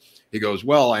that? He goes,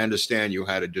 well, I understand you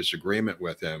had a disagreement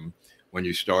with him when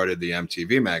you started the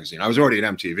MTV magazine. I was already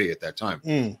at MTV at that time.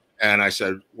 And I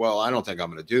said, well, I don't think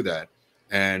I'm going to do that.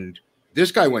 And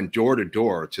this guy went door to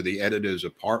door to the editor's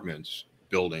apartments,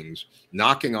 buildings,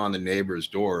 knocking on the neighbors'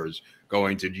 doors,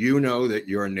 going, did you know that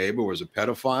your neighbor was a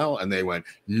pedophile? And they went,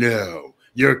 no,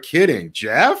 you're kidding,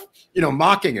 Jeff? You know,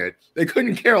 mocking it. They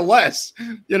couldn't care less.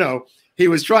 You know, he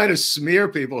was trying to smear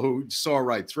people who saw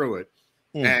right through it.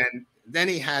 And then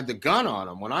he had the gun on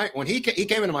him. When he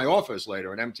came into my office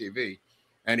later at MTV,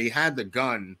 and he had the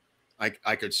gun,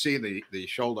 I could see the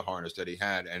shoulder harness that he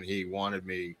had, and he wanted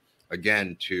me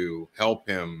again to help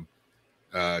him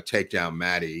take down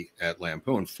Maddie at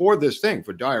Lampoon for this thing,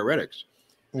 for diuretics.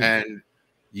 And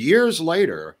years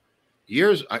later,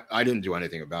 I didn't do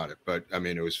anything about it, but I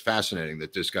mean, it was fascinating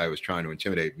that this guy was trying to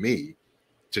intimidate me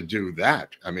to do that.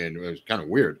 I mean, it was kind of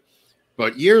weird.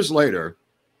 But years later,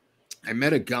 I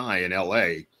met a guy in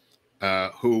LA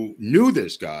who knew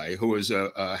this guy who was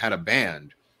had a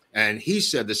band, and he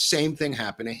said the same thing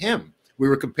happened to him. We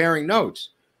were comparing notes,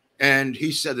 and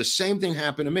he said the same thing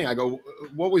happened to me. I go,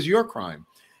 what was your crime?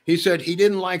 He said he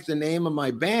didn't like the name of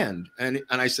my band, and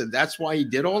I said, that's why he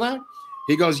did all that?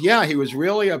 He goes, yeah, he was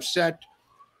really upset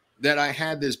that I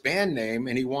had this band name,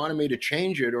 and he wanted me to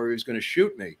change it or he was going to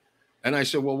shoot me. And I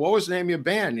said, well, what was the name of your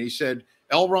band? And he said,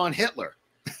 L. Ron Hitler.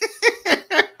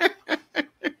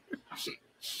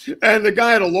 And the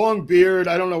guy had a long beard.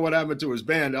 I don't know what happened to his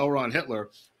band, L. Ron Hitler,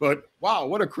 but wow,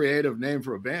 what a creative name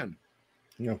for a band.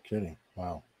 No kidding.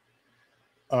 Wow.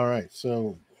 All right.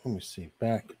 So let me see.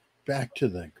 Back to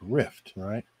the grift,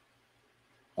 right?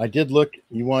 I did look.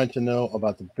 You wanted to know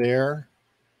about the bear.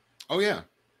 Oh, yeah.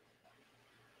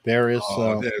 Bear is.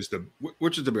 There's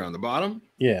which is the bear on the bottom?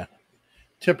 Yeah.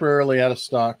 Temporarily out of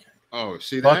stock. Oh,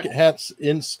 see that? Bucket hat's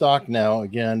in stock now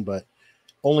again, but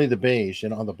only the beige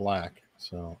and on the black.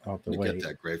 So out the way. Get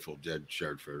that Grateful Dead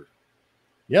shirt for.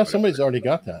 Yeah, somebody's already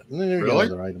got that. And then there really?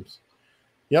 Other items.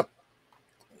 Yep.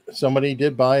 Somebody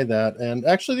did buy that, and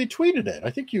actually they tweeted it. I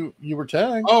think you were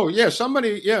tagged. Oh yeah,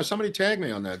 somebody tagged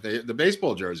me on that. The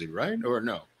baseball jersey, right? Or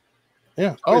no?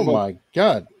 Yeah. Oh my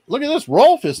God! Look at this.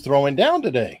 Rolf is throwing down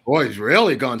today. Boy, he's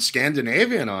really gone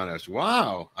Scandinavian on us.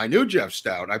 Wow. I knew Jeff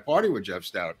Stout. I partied with Jeff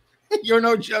Stout. You're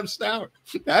no Jeff Stout.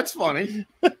 That's funny.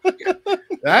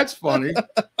 That's funny.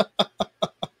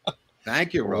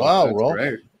 Thank you, Rolf. Wow, that's Rolf.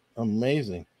 Great.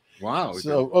 Amazing. Wow.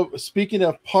 So, speaking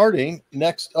of parting,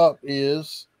 next up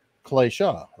is Clay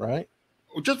Shaw, right?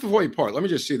 Well, just before you part, let me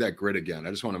just see that grid again.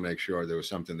 I just want to make sure there was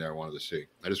something there I wanted to see.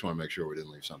 I just want to make sure we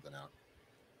didn't leave something out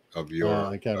of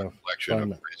your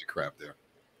collection of crazy crap there.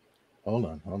 Hold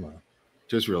on.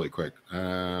 Just really quick.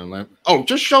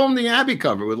 Just show them the Abbey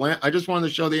cover. I just wanted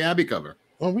to show the Abbey cover.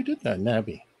 Well, we did that in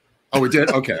Abbey. Oh, we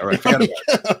did? Okay, all right. Forget about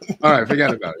it. All right,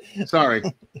 forget about it. Sorry.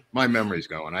 My memory's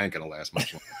going. I ain't going to last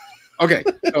much longer. Okay,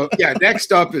 so yeah,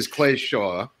 next up is Clay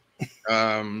Shaw,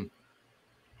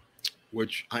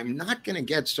 which I'm not going to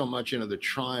get so much into the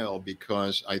trial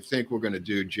because I think we're going to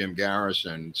do Jim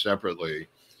Garrison separately,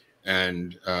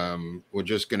 and we're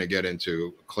just going to get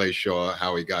into Clay Shaw,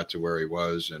 how he got to where he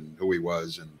was and who he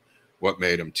was and what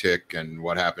made him tick and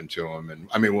what happened to him. And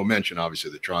I mean, we'll mention obviously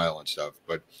the trial and stuff,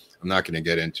 but I'm not going to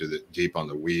get into the deep on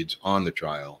the weeds on the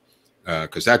trial.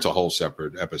 Because that's a whole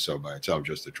separate episode by itself,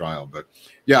 just the trial. But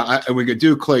yeah, we could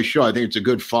do Clay Shaw. I think it's a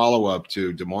good follow-up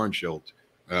to de Mohrenschildt,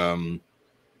 because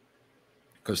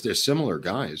they're similar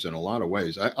guys in a lot of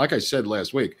ways. Like I said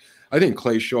last week, I think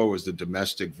Clay Shaw was the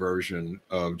domestic version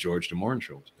of George de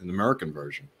Mohrenschildt, an American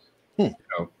version. You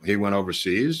know, he went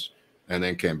overseas and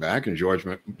then came back, and George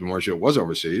de Mohrenschildt was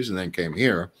overseas and then came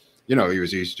here. You know, he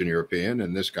was Eastern European,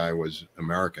 and this guy was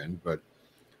American, but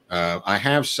I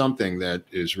have something that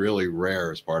is really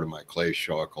rare as part of my Clay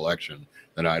Shaw collection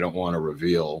that I don't want to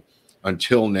reveal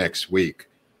until next week.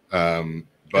 But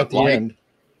at the end.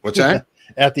 What's that?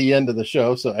 At the end of the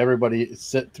show, so everybody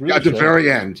sit through. At the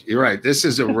very end. You're right. This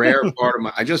is a rare part of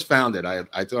my. I just found it. I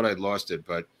thought I'd lost it,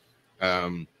 but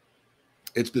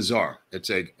it's bizarre.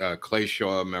 It's a Clay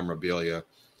Shaw memorabilia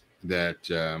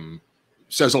that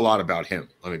says a lot about him.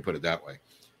 Let me put it that way.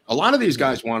 A lot of these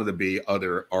guys wanted to be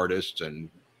other artists and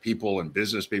people and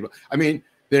business people. I mean,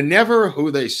 they're never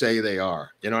who they say they are.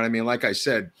 You know what I mean? Like I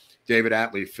said, David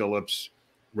Atlee Phillips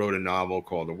wrote a novel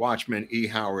called The Watchmen.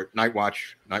 Night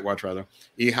Watch rather.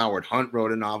 E. Howard Hunt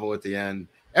wrote a novel at the end.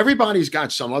 Everybody's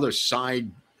got some other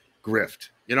side grift.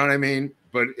 You know what I mean?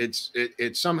 But it's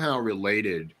somehow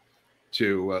related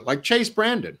to like Chase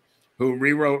Brandon, who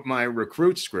rewrote my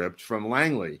Recruit script from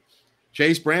Langley.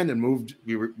 Chase Brandon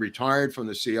retired from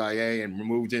the CIA and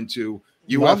moved into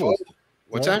UFO. Novelist.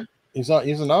 What's that? He's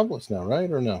a novelist now,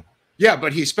 right? Or no? Yeah,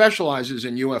 but he specializes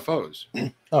in UFOs.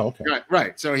 Oh, okay.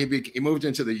 Right. So he moved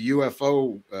into the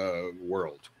UFO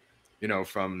world, you know,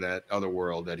 from that other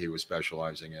world that he was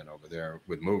specializing in over there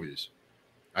with movies.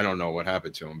 I don't know what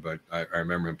happened to him, but I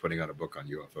remember him putting out a book on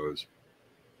UFOs.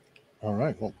 All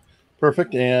right. Well,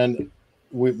 perfect. And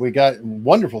we got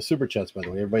wonderful super chats, by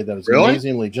the way. Everybody that is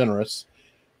amazingly generous.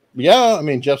 Yeah, I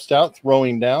mean, Jeff Stout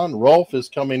throwing down. Rolf is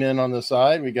coming in on the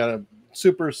side. We got a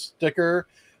super sticker,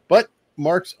 but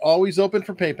Mark's always open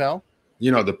for PayPal.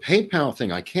 you know, the PayPal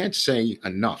thing, I can't say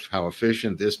enough how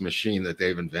efficient this machine that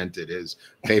they've invented is,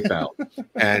 PayPal,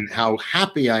 and how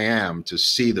happy I am to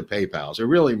see the PayPals. It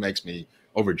really makes me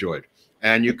overjoyed.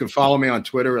 And you can follow me on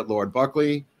Twitter at Lord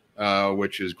Buckley,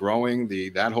 which is growing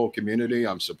that whole community.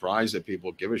 I'm surprised that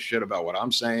people give a shit about what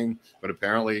I'm saying, but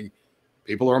apparently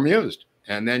people are amused.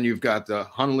 And then you've got the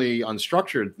Hunley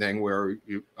Unstructured thing where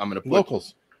I'm going to put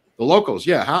Locals. The locals.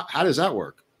 Yeah. How does that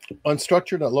work?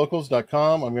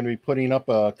 Unstructured.locals.com. I'm going to be putting up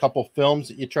a couple films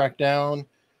that you track down,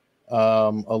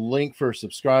 a link for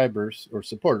subscribers or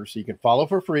supporters, so you can follow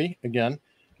for free again.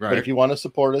 Right. But if you want to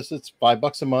support us, it's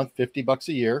 $5 a month, $50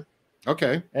 a year.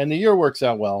 Okay. And the year works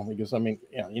out well because, I mean,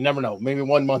 you never know. Maybe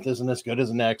 1 month isn't as good as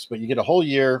the next, but you get a whole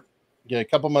year, get a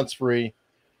couple months free.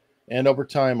 And over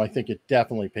time, I think it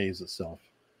definitely pays itself.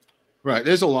 Right.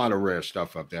 There's a lot of rare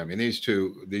stuff up there. I mean, these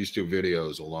two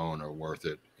videos alone are worth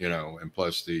it, you know, and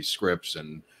plus the scripts.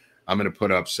 And I'm going to put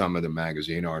up some of the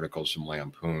magazine articles from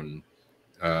Lampoon.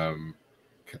 Can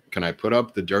I put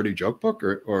up the Dirty Joke book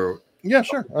or? Yeah,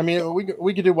 sure. I mean,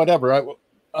 we could do whatever. I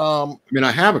mean,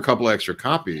 I have a couple extra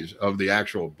copies of the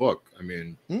actual book. I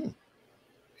mean,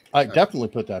 I definitely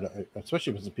put that,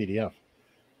 especially if it's a PDF.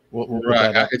 We'll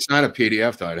right. It's not a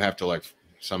PDF though. I'd have to like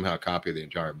somehow copy the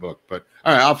entire book, but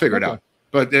all right, I'll figure it out.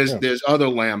 But there's other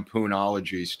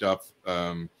Lampoonology stuff.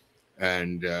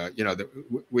 And you know,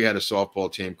 we had a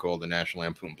softball team called the National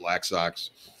Lampoon Black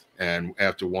Sox. And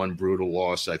after one brutal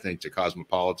loss, I think, to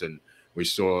Cosmopolitan, we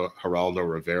saw Geraldo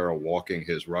Rivera walking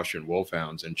his Russian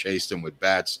wolfhounds and chased him with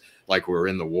bats like we were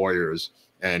in the Warriors.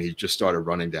 And he just started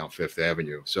running down Fifth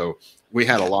Avenue. So we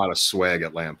had a lot of swag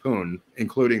at Lampoon,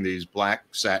 including these black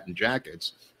satin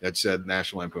jackets that said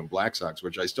National Lampoon Black Sox,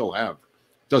 which I still have.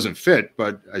 Doesn't fit,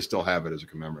 but I still have it as a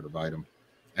commemorative item.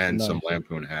 And some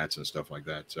Lampoon hats and stuff like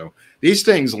that. So these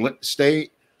things stay.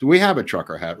 Do we have a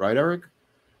trucker hat, right, Eric?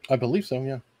 I believe so,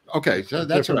 yeah. Okay, so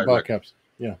that's what I caps.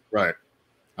 Yeah. Right.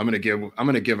 I'm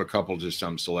gonna give a couple to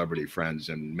some celebrity friends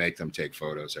and make them take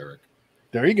photos, Eric.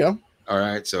 There you go. All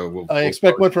right, so I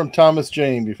expect one from Thomas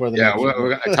Jane before the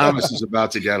next Thomas is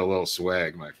about to get a little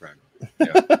swag, my friend.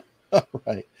 Yeah. All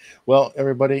right. Well,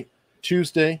 everybody,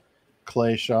 Tuesday,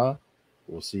 Clay Shaw.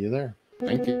 We'll see you there.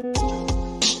 Thank you.